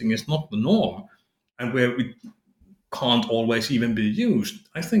hypothesis testing is not the norm and where it can't always even be used,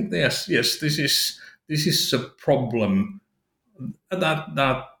 I think yes, this is a problem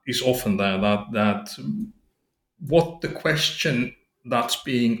that is often there, that what the question that's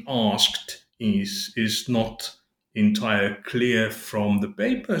being asked is not entirely clear from the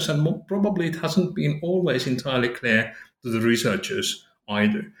papers, and probably it hasn't been always entirely clear to the researchers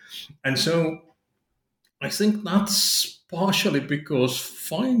either. And so I think that's partially because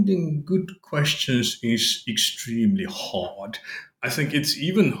finding good questions is extremely hard. I think it's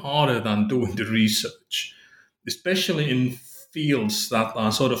even harder than doing the research, especially in fields that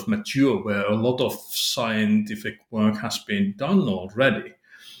are sort of mature, where a lot of scientific work has been done already.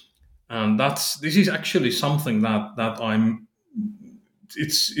 And this is actually something that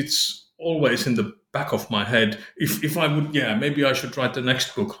it's always in the back of my head. If I would, maybe I should write the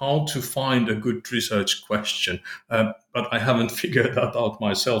next book, how to find a good research question. But I haven't figured that out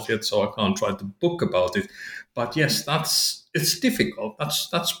myself yet, so I can't write a book about it. But yes, it's difficult.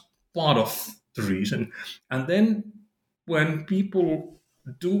 That's part of the reason. And then when people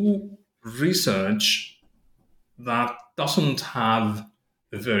do research that doesn't have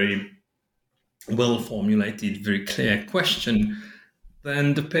a very well-formulated, very clear question,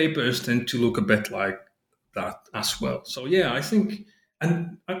 then the papers tend to look a bit like that as well. So yeah, I think,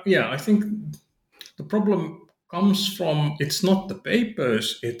 I think the problem comes from, it's not the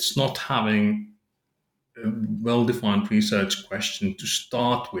papers, it's not having a well-defined research question to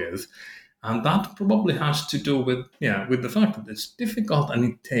start with. And that probably has to do with the fact that it's difficult and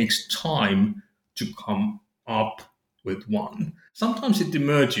it takes time to come up with one. Sometimes it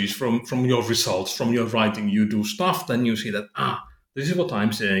emerges from your results, from your writing. You do stuff, then you see that, this is what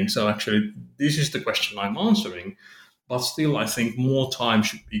I'm saying. So actually, this is the question I'm answering. But still, I think more time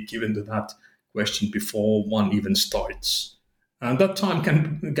should be given to that question before one even starts. And that time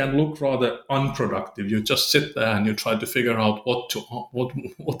can look rather unproductive. You just sit there and you try to figure out what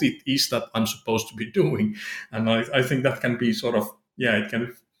it is that I'm supposed to be doing. And I think that can be sort of, it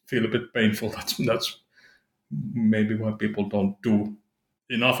can feel a bit painful. That's maybe why people don't do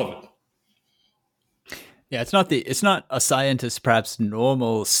enough of it. Yeah, it's not a scientist's perhaps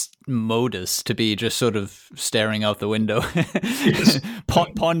normal modus to be just sort of staring out the window,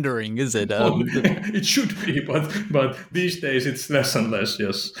 pondering, is it? It should be, but these days it's less and less.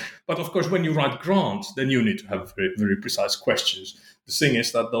 Yes, but of course, when you write grants, then you need to have very, very precise questions. The thing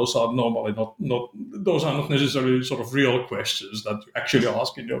is that those are normally not necessarily sort of real questions that you actually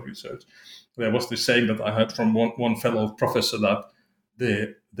ask in your research. There was this saying that I heard from one fellow professor that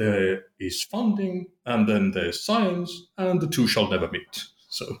there is funding, and then there's science, and the two shall never meet.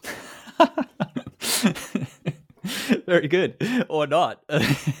 So, very good, or not,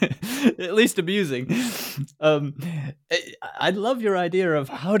 at least amusing. I love your idea of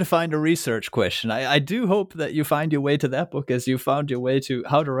how to find a research question. I do hope that you find your way to that book as you found your way to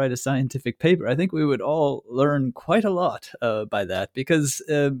how to write a scientific paper. I think we would all learn quite a lot by that, because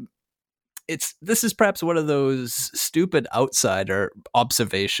this is perhaps one of those stupid outsider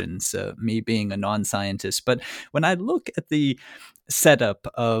observations, me being a non-scientist. But when I look at the setup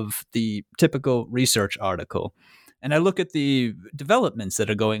of the typical research article, and I look at the developments that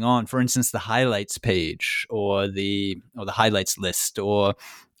are going on, for instance, the highlights page or the highlights list, or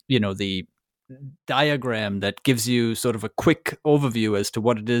the diagram that gives you sort of a quick overview as to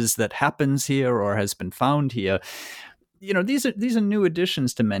what it is that happens here or has been found here. These are new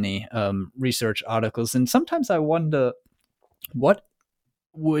additions to many research articles, and sometimes I wonder what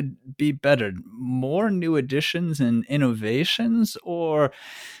would be better: more new additions and innovations, or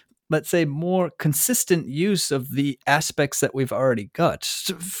let's say more consistent use of the aspects that we've already got.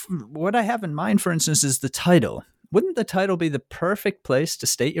 What I have in mind, for instance, is the title. Wouldn't the title be the perfect place to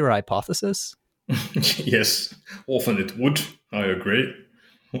state your hypothesis? Yes, often it would. I agree.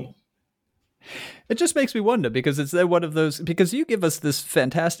 It just makes me wonder, because it's one of those, because you give us this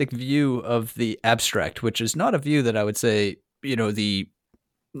fantastic view of the abstract, which is not a view that I would say, the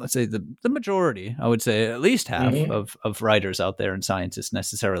majority, I would say at least half of writers out there and scientists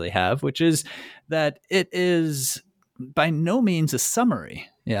necessarily have, which is that it is by no means a summary.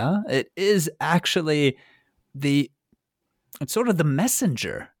 Yeah, it is actually it's sort of the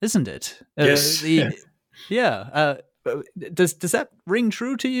messenger, isn't it? Yes. Does that ring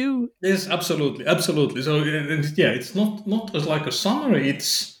true to you? Yes, absolutely. So it's not as like a summary.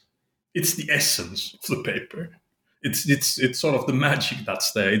 It's the essence of the paper. It's sort of the magic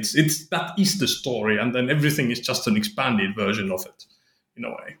that's there. That is the story, and then everything is just an expanded version of it, in a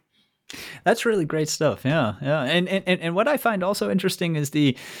way. That's really great stuff. Yeah. And what I find also interesting is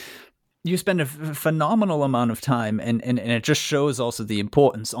you spend a phenomenal amount of time, and it just shows also the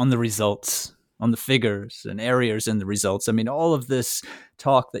importance on the results, on the figures and areas in the results. I mean, all of this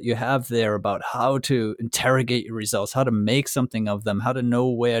talk that you have there about how to interrogate your results, how to make something of them, how to know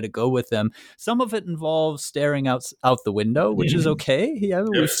where to go with them. Some of it involves staring out the window, which is okay. Yeah,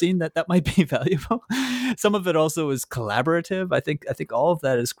 we've seen that might be valuable. Some of it also is collaborative. I think all of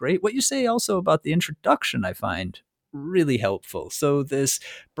that is great. What you say also about the introduction, I find really helpful. So this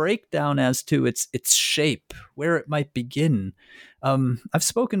breakdown as to its shape, where it might begin. I've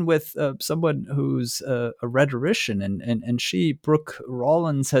spoken with someone who's a rhetorician, and she, Brooke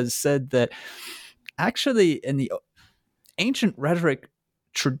Rollins, has said that actually in the ancient rhetoric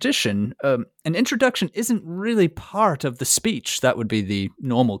tradition, an introduction isn't really part of the speech. That would be the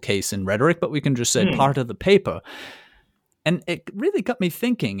normal case in rhetoric, but we can just say part of the paper. And it really got me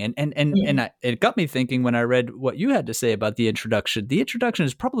thinking, and it got me thinking when I read what you had to say about the introduction. The introduction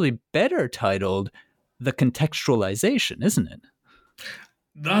is probably better titled "The Contextualization," isn't it?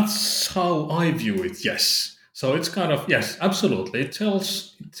 That's how I view it. Yes. So it's kind of, yes, absolutely. It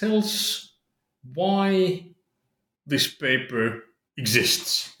tells why this paper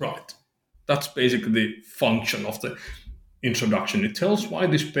exists, right? That's basically the function of the introduction. It tells why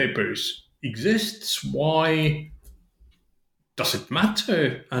this paper exists, why does it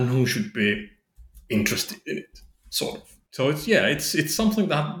matter, and who should be interested in it, sort of. So it's something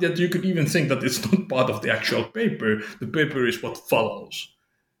that you could even think that it's not part of the actual paper. The paper is what follows.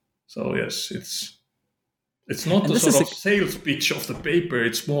 So yes, it's not the sort of sales pitch of the paper.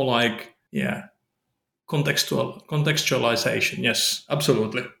 It's more like contextualization. Yes,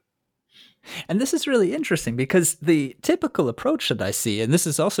 absolutely. And this is really interesting because the typical approach that I see, and this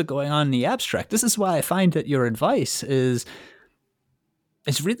is also going on in the abstract, this is why I find that your advice is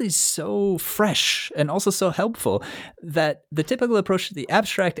really so fresh and also so helpful, that the typical approach to the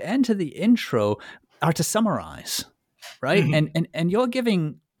abstract and to the intro are to summarize, right? Mm-hmm. And you're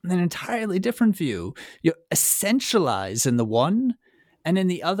giving an entirely different view. You essentialize in the one, and in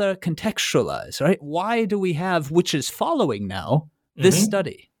the other contextualize, right? Why do we have which is following now this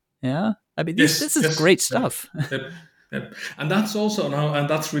study? Yeah, I mean, this is great stuff. Yep. And that's also now, and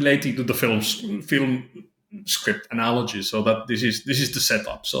that's relating to the film script analogy. So that this is the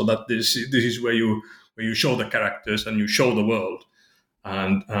setup. So that this is where you show the characters and you show the world,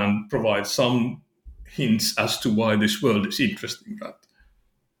 and provide some hints as to why this world is interesting. Right?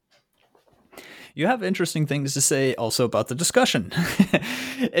 You have interesting things to say also about the discussion.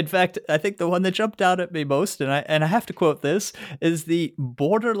 In fact, I think the one that jumped out at me most, and I have to quote this, is the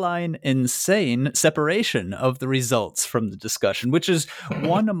borderline insane separation of the results from the discussion, which is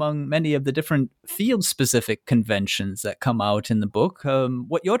one among many of the different field-specific conventions that come out in the book.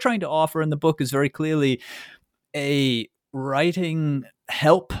 What you're trying to offer in the book is very clearly a writing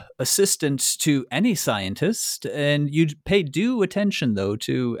help assistant to any scientist, and you pay due attention though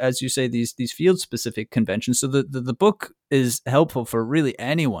to, as you say, these field specific conventions. So the book is helpful for really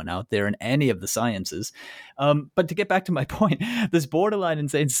anyone out there in any of the sciences. But to get back to my point, this borderline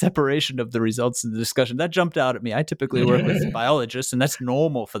insane separation of the results of the discussion, that jumped out at me. I typically work with biologists, and that's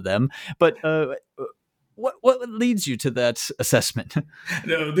normal for them. But what leads you to that assessment?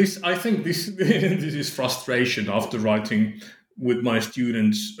 No, I think this is frustration after writing with my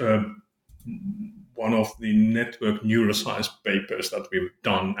students one of the network neuroscience papers that we've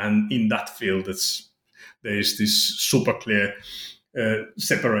done, and in that field there is this super clear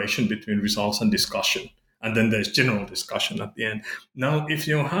separation between results and discussion, and then there's general discussion at the end. Now, if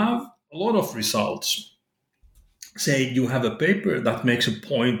you have a lot of results, say you have a paper that makes a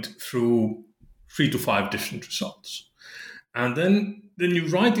point through 3 to 5 different results, and then you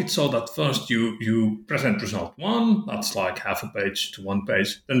write it so that first you present result 1, that's like half a page to 1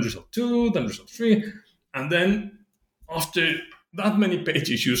 page, then result 2, then result 3, and then after that many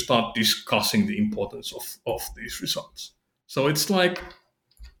pages you start discussing the importance of these results. So it's like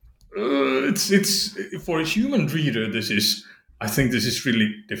it's for a human reader, I think this is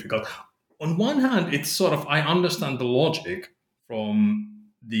really difficult. On one hand, it's sort of, I understand the logic from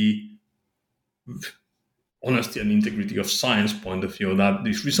the honesty and integrity of science point of view, that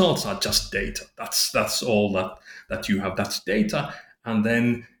these results are just data. That's all that you have. That's data, and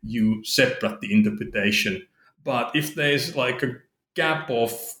then you separate the interpretation. But if there's like a gap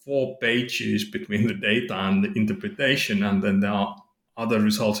of 4 pages between the data and the interpretation, and then there are other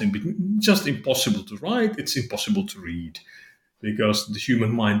results in between, it's just impossible to write. It's impossible to read, because the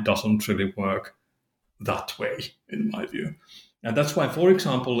human mind doesn't really work that way, in my view. And that's why, for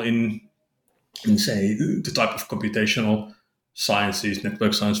example, in say the type of computational sciences,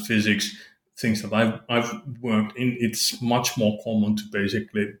 network science, physics, things that I've worked in, it's much more common to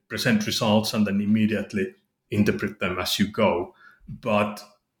basically present results and then immediately interpret them as you go. But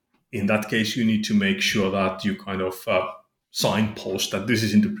in that case, you need to make sure that you kind of signpost that this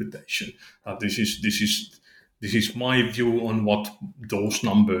is interpretation, that this is my view on what those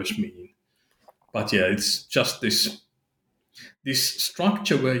numbers mean. But yeah, it's just this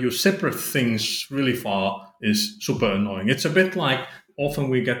structure where you separate things really far is super annoying. It's a bit like often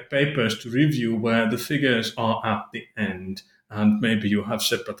we get papers to review where the figures are at the end, and maybe you have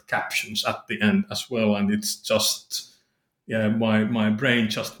separate captions at the end as well. And it's just, my brain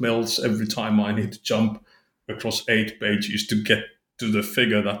just melts every time I need to jump across 8 pages to get to the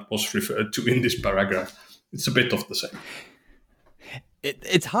figure that was referred to in this paragraph. It's a bit of the same.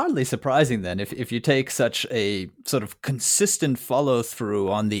 It's hardly surprising then if you take such a sort of consistent follow through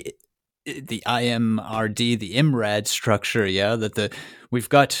on the IMRD, the IMRAD structure, that we've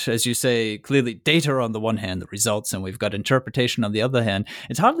got, as you say, clearly data on the one hand, the results, and we've got interpretation on the other hand.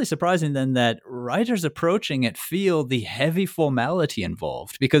 It's hardly surprising then that writers approaching it feel the heavy formality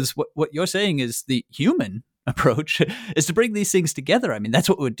involved, because what you're saying is the human approach is to bring these things together. I mean, that's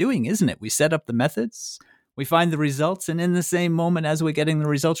what we're doing, isn't it? We set up the methods, we find the results, and in the same moment as we're getting the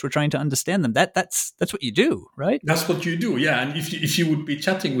results, we're trying to understand them. That's what you do, right? That's what you do, yeah. And if you would be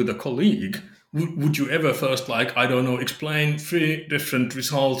chatting with a colleague, would you ever first, explain 3 different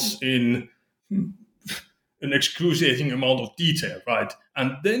results in an excruciating amount of detail, right?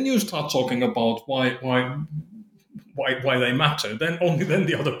 And then you start talking about why they matter. Then only then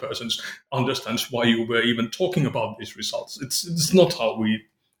the other person understands why you were even talking about these results. It's not how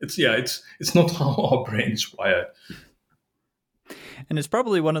it's not how our brain is wired. And it's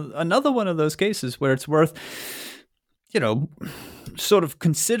probably another one of those cases where it's worth, sort of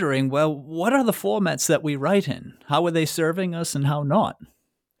considering, well, what are the formats that we write in? How are they serving us and how not?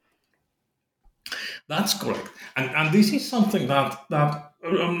 That's correct. And this is something that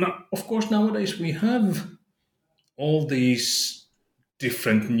of course, nowadays we have all these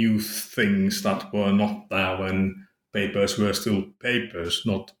different new things that were not there when papers were still papers,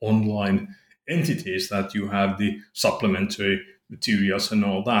 not online entities, that you have the supplementary materials and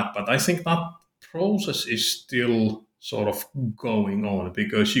all that. But I think that process is still sort of going on,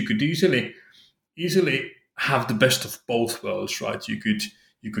 because you could easily have the best of both worlds, right? You could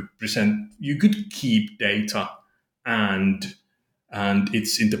keep data and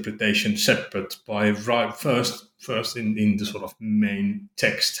its interpretation separate by first in the sort of main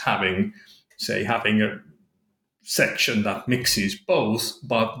text having a section that mixes both,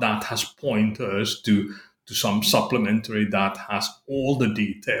 but that has pointers to some supplementary that has all the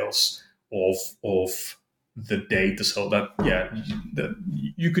details of the data, so that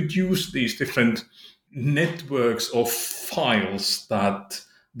you could use these different networks of files that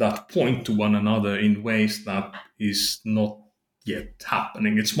point to one another in ways that is not yet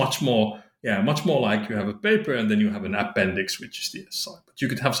happening. It's much more like you have a paper and then you have an appendix, which is the essay. But you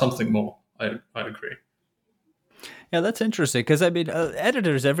could have something more. I agree. Yeah, that's interesting, because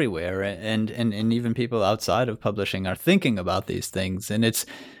editors everywhere and even people outside of publishing are thinking about these things, and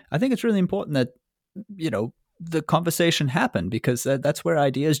I think it's really important that the conversation happen, because that's where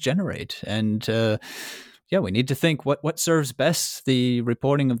ideas generate. And we need to think what serves best the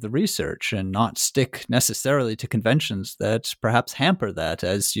reporting of the research, and not stick necessarily to conventions that perhaps hamper that.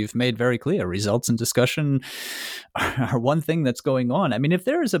 As you've made very clear, results and discussion are one thing that's going on. I mean, if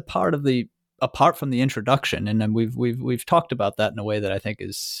there is a part of apart from the introduction, and then we've talked about that in a way that I think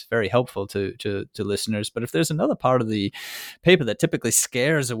is very helpful to listeners. But if there's another part of the paper that typically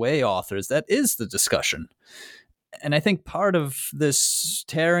scares away authors, that is the discussion. And I think part of this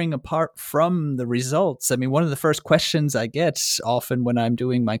tearing apart from the results, I mean, one of the first questions I get often when I'm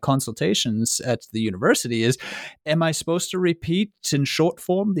doing my consultations at the university is, am I supposed to repeat in short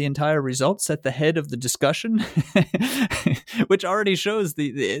form the entire results at the head of the discussion? Which already shows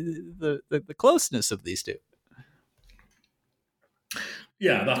the closeness of these two.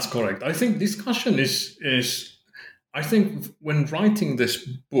 Yeah, that's correct. I think discussion is I think when writing this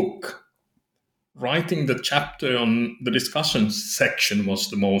book, writing the chapter on the discussion section was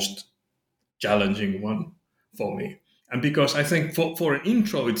the most challenging one for me. And because I think for an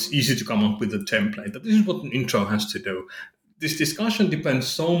intro, it's easy to come up with a template, that this is what an intro has to do. This discussion depends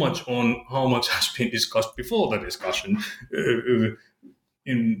so much on how much has been discussed before the discussion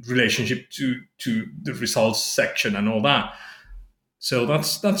in relationship to the results section and all that. So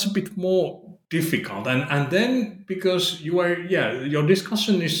that's a bit more difficult, and then because your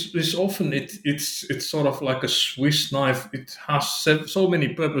discussion is often it's sort of like a Swiss knife. It has so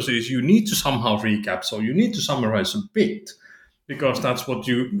many purposes. You need to somehow recap, so you need to summarize a bit, because that's what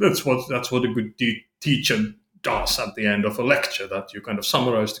a good teacher does at the end of a lecture, that you kind of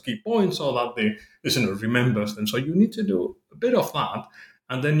summarize the key points so that the listener remembers them. So you need to do a bit of that,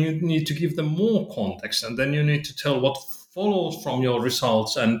 and then you need to give them more context, and then you need to tell what follows from your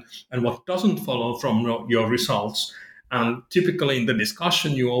results and what doesn't follow from your results. And typically in the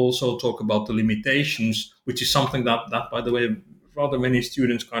discussion, you also talk about the limitations, which is something that by the way, rather many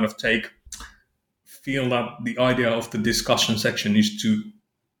students kind of feel that the idea of the discussion section is to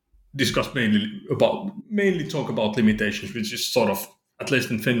discuss mainly talk about limitations, which is sort of, at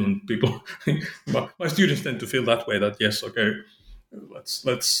least in Finland, my students tend to feel that way, that yes, okay,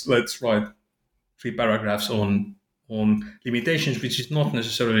 let's write 3 paragraphs on limitations, which is not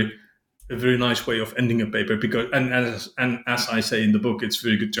necessarily a very nice way of ending a paper, because and as I say in the book, it's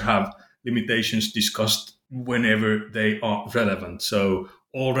very good to have limitations discussed whenever they are relevant. So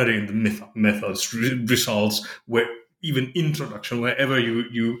already in the methods, results, where even introduction, wherever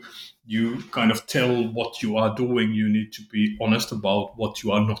you kind of tell what you are doing, you need to be honest about what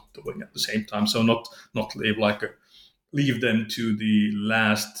you are not doing at the same time. So not leave them to the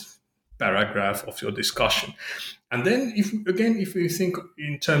last paragraph of your discussion. And then if you think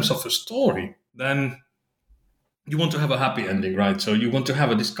in terms of a story, then you want to have a happy ending, right? So you want to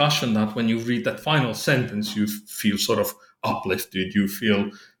have a discussion that when you read that final sentence, you feel sort of uplifted. You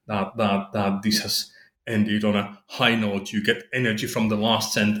feel that this has end it on a high note. You get energy from the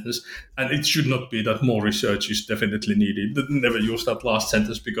last sentence, and it should not be that more research is definitely needed. Never use that last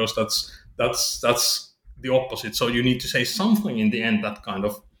sentence, because that's the opposite. So you need to say something in the end that kind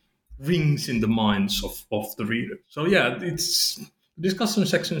of rings in the minds of the reader. So yeah, it's discussion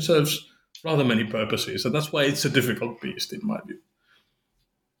section serves rather many purposes, and that's why it's a difficult beast in my view.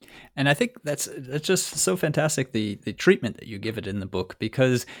 And I think that's just so fantastic, the treatment that you give it in the book,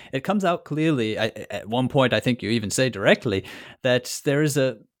 because it comes out clearly. At one point, I think you even say directly that there is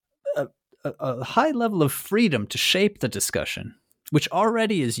a high level of freedom to shape the discussion, which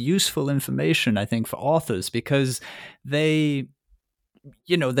already is useful information, I think, for authors, because an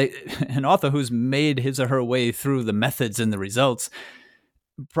author who's made his or her way through the methods and the results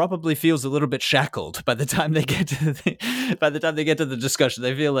probably feels a little bit shackled by the time they get to the discussion.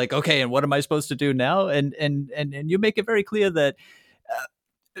 They feel like, okay, and what am I supposed to do now? And you make it very clear that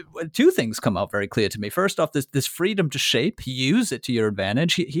two things come out very clear to me. First off, this freedom to shape, use it to your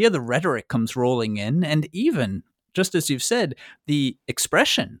advantage. Here the rhetoric comes rolling in, and even, just as you've said, the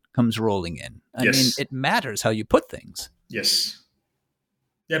expression comes rolling in. I mean, it matters how you put things. Yes.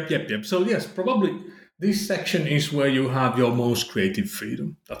 Yep. So yes, probably this section is where you have your most creative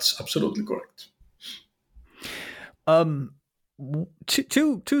freedom. That's absolutely correct.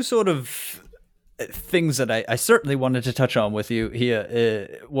 Two sort of things that I certainly wanted to touch on with you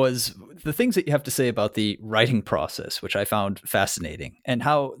here was the things that you have to say about the writing process, which I found fascinating, and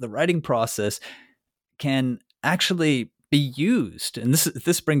how the writing process can actually be used. And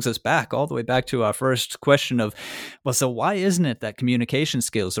this brings us back all the way back to our first question of, well, so why isn't it that communication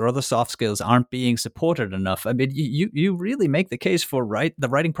skills or other soft skills aren't being supported enough? I mean, you really make the case for the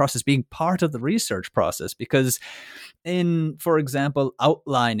writing process being part of the research process, because in, for example,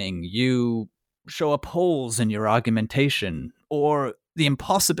 outlining, you show up holes in your argumentation, or the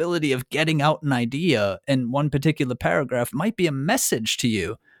impossibility of getting out an idea in one particular paragraph might be a message to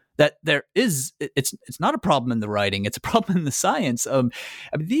you that it's not a problem in the writing, it's a problem in the science. I mean,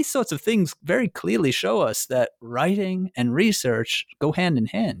 these sorts of things very clearly show us that writing and research go hand in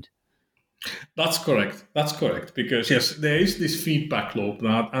hand. That's correct. Because yes, there is this feedback loop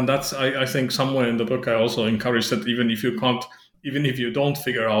now, and that's I think somewhere in the book I also encourage that even if you don't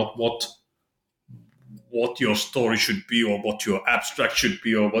figure out what your story should be, or what your abstract should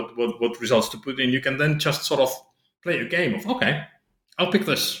be, or what results to put in, you can then just sort of play a game of, okay, I'll pick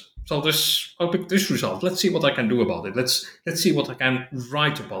this. I'll pick this result. Let's see what I can do about it. Let's see what I can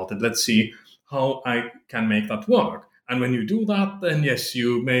write about it. Let's see how I can make that work. And when you do that, then yes,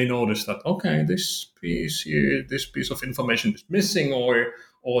 you may notice that, okay, this piece here, this piece of information is missing,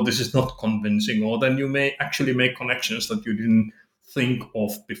 or this is not convincing, or then you may actually make connections that you didn't think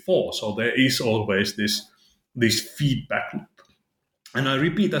of before. So there is always this feedback loop. And I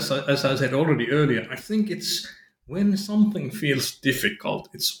repeat, as I said already earlier, I think it's when something feels difficult,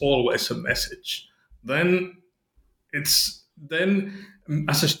 it's always a message. Then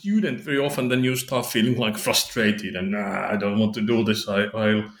as a student, very often then you start feeling like frustrated and I don't want to do this.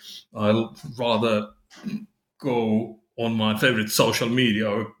 I'll rather go on my favorite social media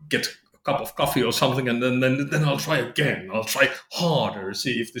or get a cup of coffee or something, and then I'll try again. I'll try harder,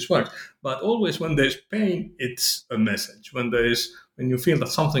 see if this works. But always when there's pain, it's a message. When you feel that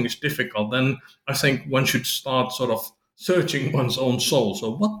something is difficult, then I think one should start sort of searching one's own soul.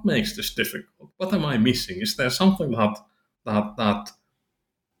 So what makes this difficult? What am I missing? Is there something that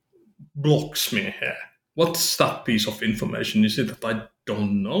blocks me here? What's that piece of information? Is it that I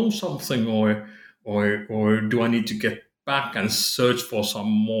don't know something, or do I need to get back and search for some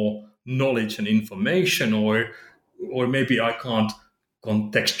more knowledge and information, or maybe I can't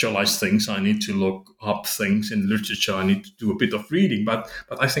contextualize things. I need to look up things in literature. I need to do a bit of reading. But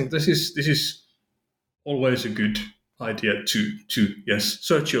I think this is always a good idea to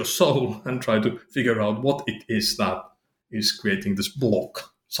search your soul and try to figure out what it is that is creating this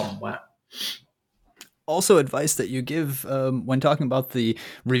block somewhere. Also, advice that you give when talking about the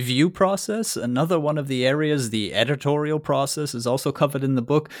review process. Another one of the areas, the editorial process, is also covered in the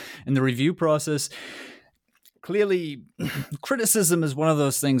book. In the review process, clearly, criticism is one of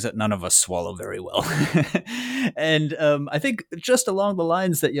those things that none of us swallow very well. And I think just along the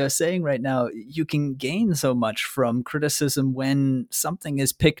lines that you're saying right now, you can gain so much from criticism when something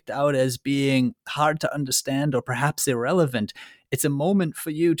is picked out as being hard to understand or perhaps irrelevant. It's a moment for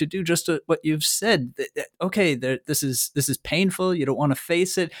you to do just what you've said. Okay, this is painful. You don't want to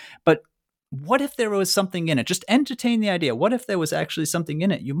face it, but what if there was something in it? Just entertain the idea. What if there was actually something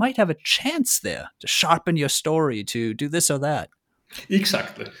in it? You might have a chance there to sharpen your story, to do this or that.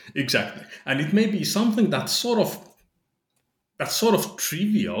 Exactly. And it may be something that's sort of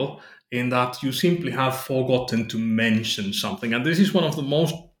trivial in that you simply have forgotten to mention something. And this is one of the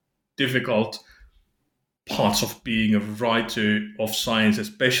most difficult parts of being a writer of science,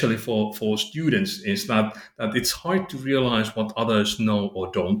 especially for students, is that it's hard to realize what others know or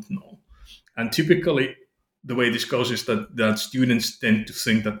don't know. And typically, the way this goes is that students tend to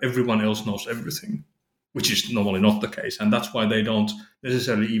think that everyone else knows everything, which is normally not the case. And that's why they don't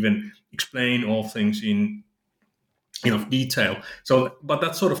necessarily even explain all things in enough detail. So, but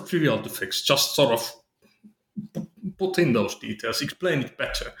that's sort of trivial to fix. Just sort of put in those details, explain it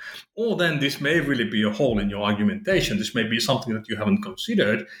better. Or then this may really be a hole in your argumentation. This may be something that you haven't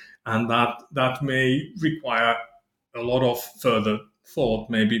considered, and that may require a lot of further thought,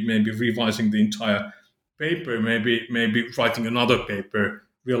 maybe revising the entire paper, maybe writing another paper,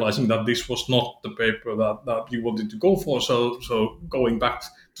 realizing that this was not the paper that you wanted to go for. So going back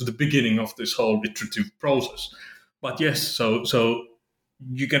to the beginning of this whole iterative process. But yes, so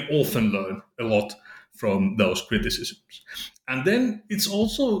you can often learn a lot from those criticisms. And then it's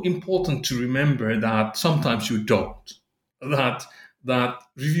also important to remember that sometimes you don't, that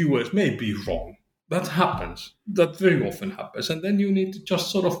reviewers may be wrong. That happens. That very often happens. And then you need to just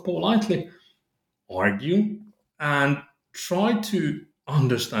sort of politely argue and try to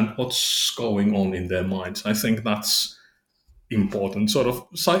understand what's going on in their minds. I think that's important. Sort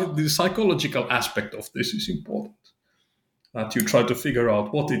of the psychological aspect of this is important. That you try to figure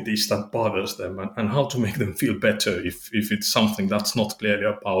out what it is that bothers them and how to make them feel better if it's something that's not clearly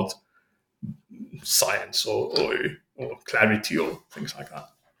about science or clarity or things like that.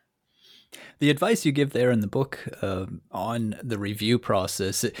 The advice you give there in the book on the review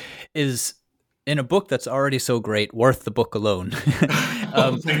process is, in a book that's already so great, worth the book alone.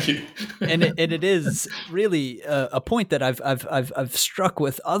 Thank you. and it is really a point that I've struck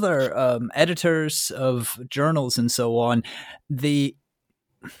with other editors of journals and so on.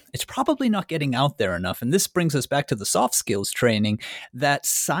 It's probably not getting out there enough, and this brings us back to the soft skills training, that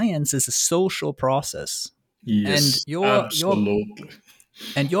science is a social process. Yes, and absolutely.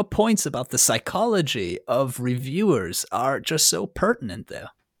 And your points about the psychology of reviewers are just so pertinent there.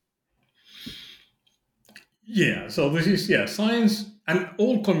 Yeah, so this is, science and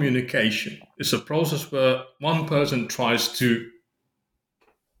all communication is a process where one person tries to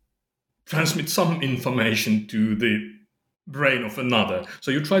transmit some information to the brain of another.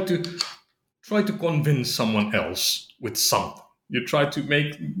 So you try to convince someone else with something. You try to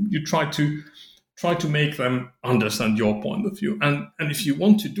make them understand your point of view. And if you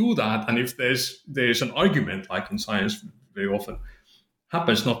want to do that, and if there's an argument, like in science very often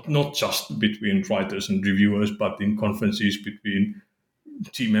happens, not just between writers and reviewers, but in conferences between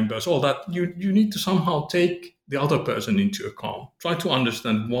team members, all that, you need to somehow take the other person into account. Try to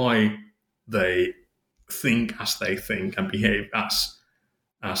understand why they think as they think and behave as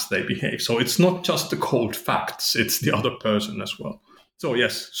they behave. So it's not just the cold facts, it's the other person as well. So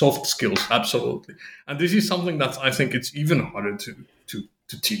yes, soft skills, absolutely. And this is something that I think it's even harder to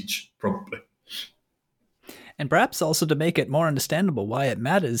teach, probably. And perhaps also to make it more understandable why it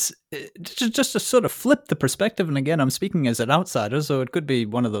matters, just to sort of flip the perspective. And again, I'm speaking as an outsider, so it could be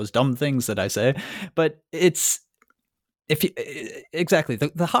one of those dumb things that I say, but it's, exactly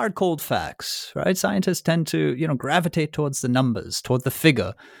the hard, cold facts, right? Scientists tend to, gravitate towards the numbers, toward the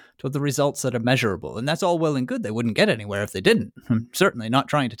figure, toward the results that are measurable. And that's all well and good. They wouldn't get anywhere if they didn't. I'm certainly not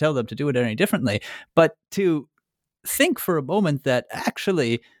trying to tell them to do it any differently, but to think for a moment that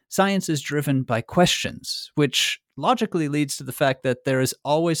actually science is driven by questions, which logically leads to the fact that there is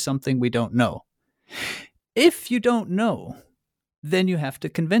always something we don't know. If you don't know, then you have to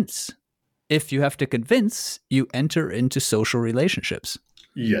convince. If you have to convince, you enter into social relationships.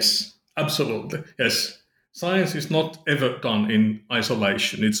 Yes, absolutely. Yes. Science is not ever done in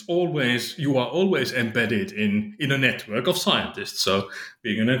isolation. You are always embedded in a network of scientists. So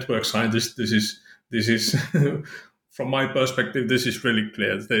being a network scientist, this is from my perspective, this is really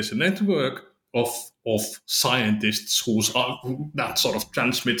clear. There's a network of scientists that sort of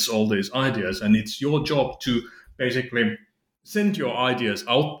transmits all these ideas, and it's your job to basically send your ideas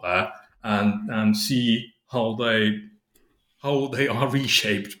out there and see how they are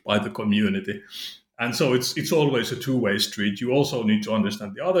reshaped by the community. And so it's always a two-way street. You also need to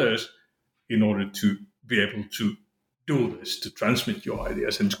understand the others in order to be able to do this, to transmit your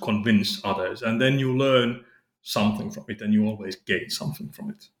ideas and to convince others. And then you learn something from it, and you always gain something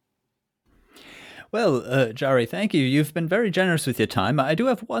from it. Well, Jari, thank you. You've been very generous with your time. I do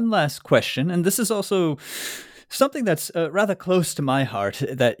have one last question, and this is also something that's rather close to my heart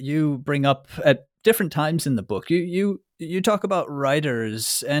that you bring up at different times in the book, you talk about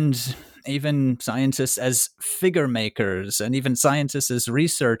writers and even scientists as figure makers, and even scientists as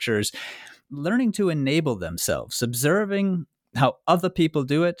researchers, learning to enable themselves, observing how other people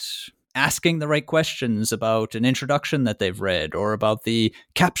do it, asking the right questions about an introduction that they've read, or about the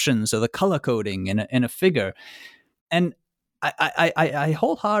captions or the color coding in a figure. And I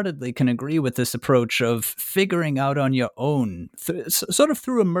wholeheartedly can agree with this approach of figuring out on your own, sort of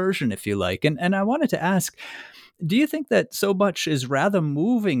through immersion, if you like. And I wanted to ask, do you think that so much is rather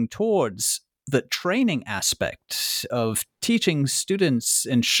moving towards the training aspect of teaching students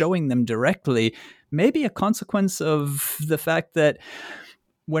and showing them directly, maybe a consequence of the fact that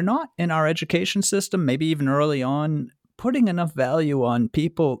we're not in our education system, maybe even early on, putting enough value on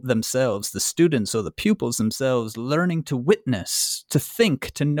people themselves, the students or the pupils themselves, learning to witness, to think,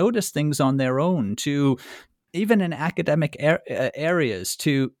 to notice things on their own, to even in academic areas,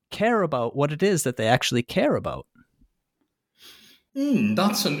 to care about what it is that they actually care about?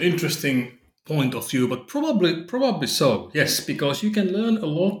 That's an interesting point of view, but probably so, yes, because you can learn a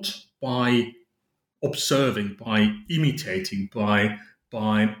lot by observing, by imitating, by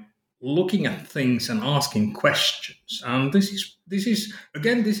looking at things and asking questions. And this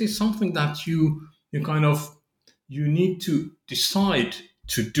is something that you need to decide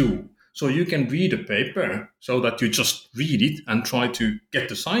to do. So you can read a paper so that you just read it and try to get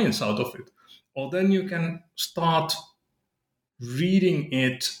the science out of it. Or then you can start reading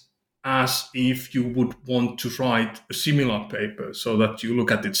it as if you would want to write a similar paper, so that you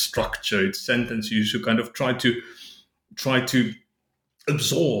look at its structure, its sentences, you kind of try to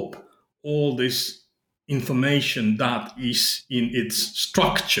absorb all this information that is in its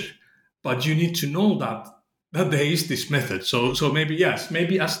structure. But you need to know that there is this method. So maybe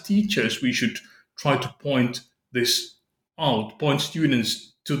as teachers we should try to point this out, point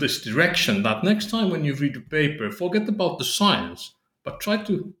students to this direction, that next time when you read a paper, forget about the science, but try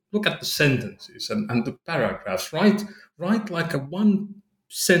to look at the sentences and the paragraphs. Write like a one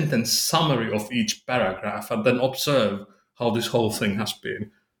sentence summary of each paragraph, and then observe how this whole thing has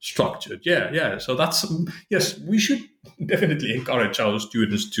been structured. Yeah. So yes, we should definitely encourage our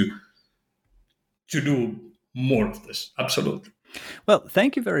students to do more of this. Absolutely. Well,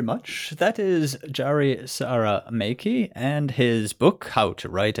 thank you very much. That is Jari Saaramäki, and his book, How to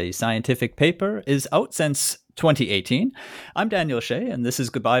Write a Scientific Paper, is out since 2018. I'm Daniel Shea, and this is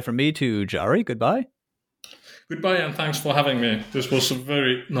goodbye from me to Jari. Goodbye. Goodbye, and thanks for having me. This was a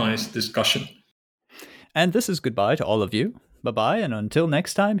very nice discussion. And this is goodbye to all of you. Bye-bye, and until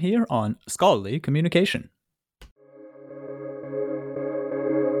next time here on Scholarly Communication.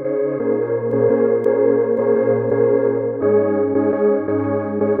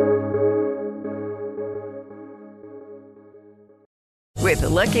 With the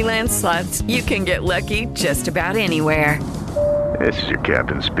Lucky Land Slots, you can get lucky just about anywhere. This is your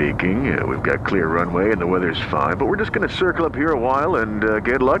captain speaking. We've got clear runway and the weather's fine, but we're just going to circle up here a while and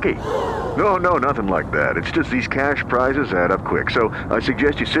get lucky. No, nothing like that. It's just these cash prizes add up quick. So I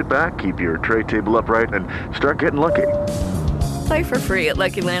suggest you sit back, keep your tray table upright, and start getting lucky. Play for free at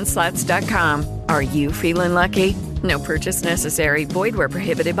LuckyLandSlots.com. Are you feeling lucky? No purchase necessary. Void where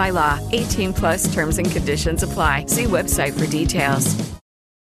prohibited by law. 18+ terms and conditions apply. See website for details.